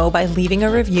let me know by leaving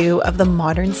a review of the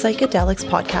Modern Psychedelics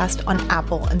podcast on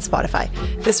Apple and Spotify.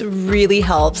 This really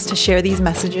helps to share these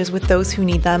messages with those who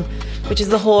need them, which is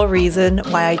the whole reason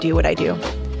why I do what I do.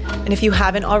 And if you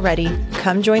haven't already,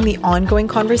 come join the ongoing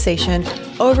conversation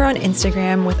over on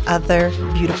Instagram with other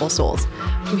beautiful souls.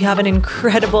 We have an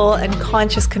incredible and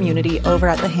conscious community over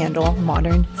at the handle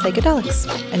Modern Psychedelics.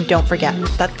 And don't forget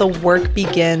that the work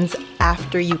begins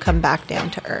after you come back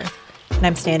down to earth. And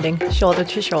I'm standing shoulder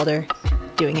to shoulder,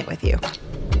 doing it with you.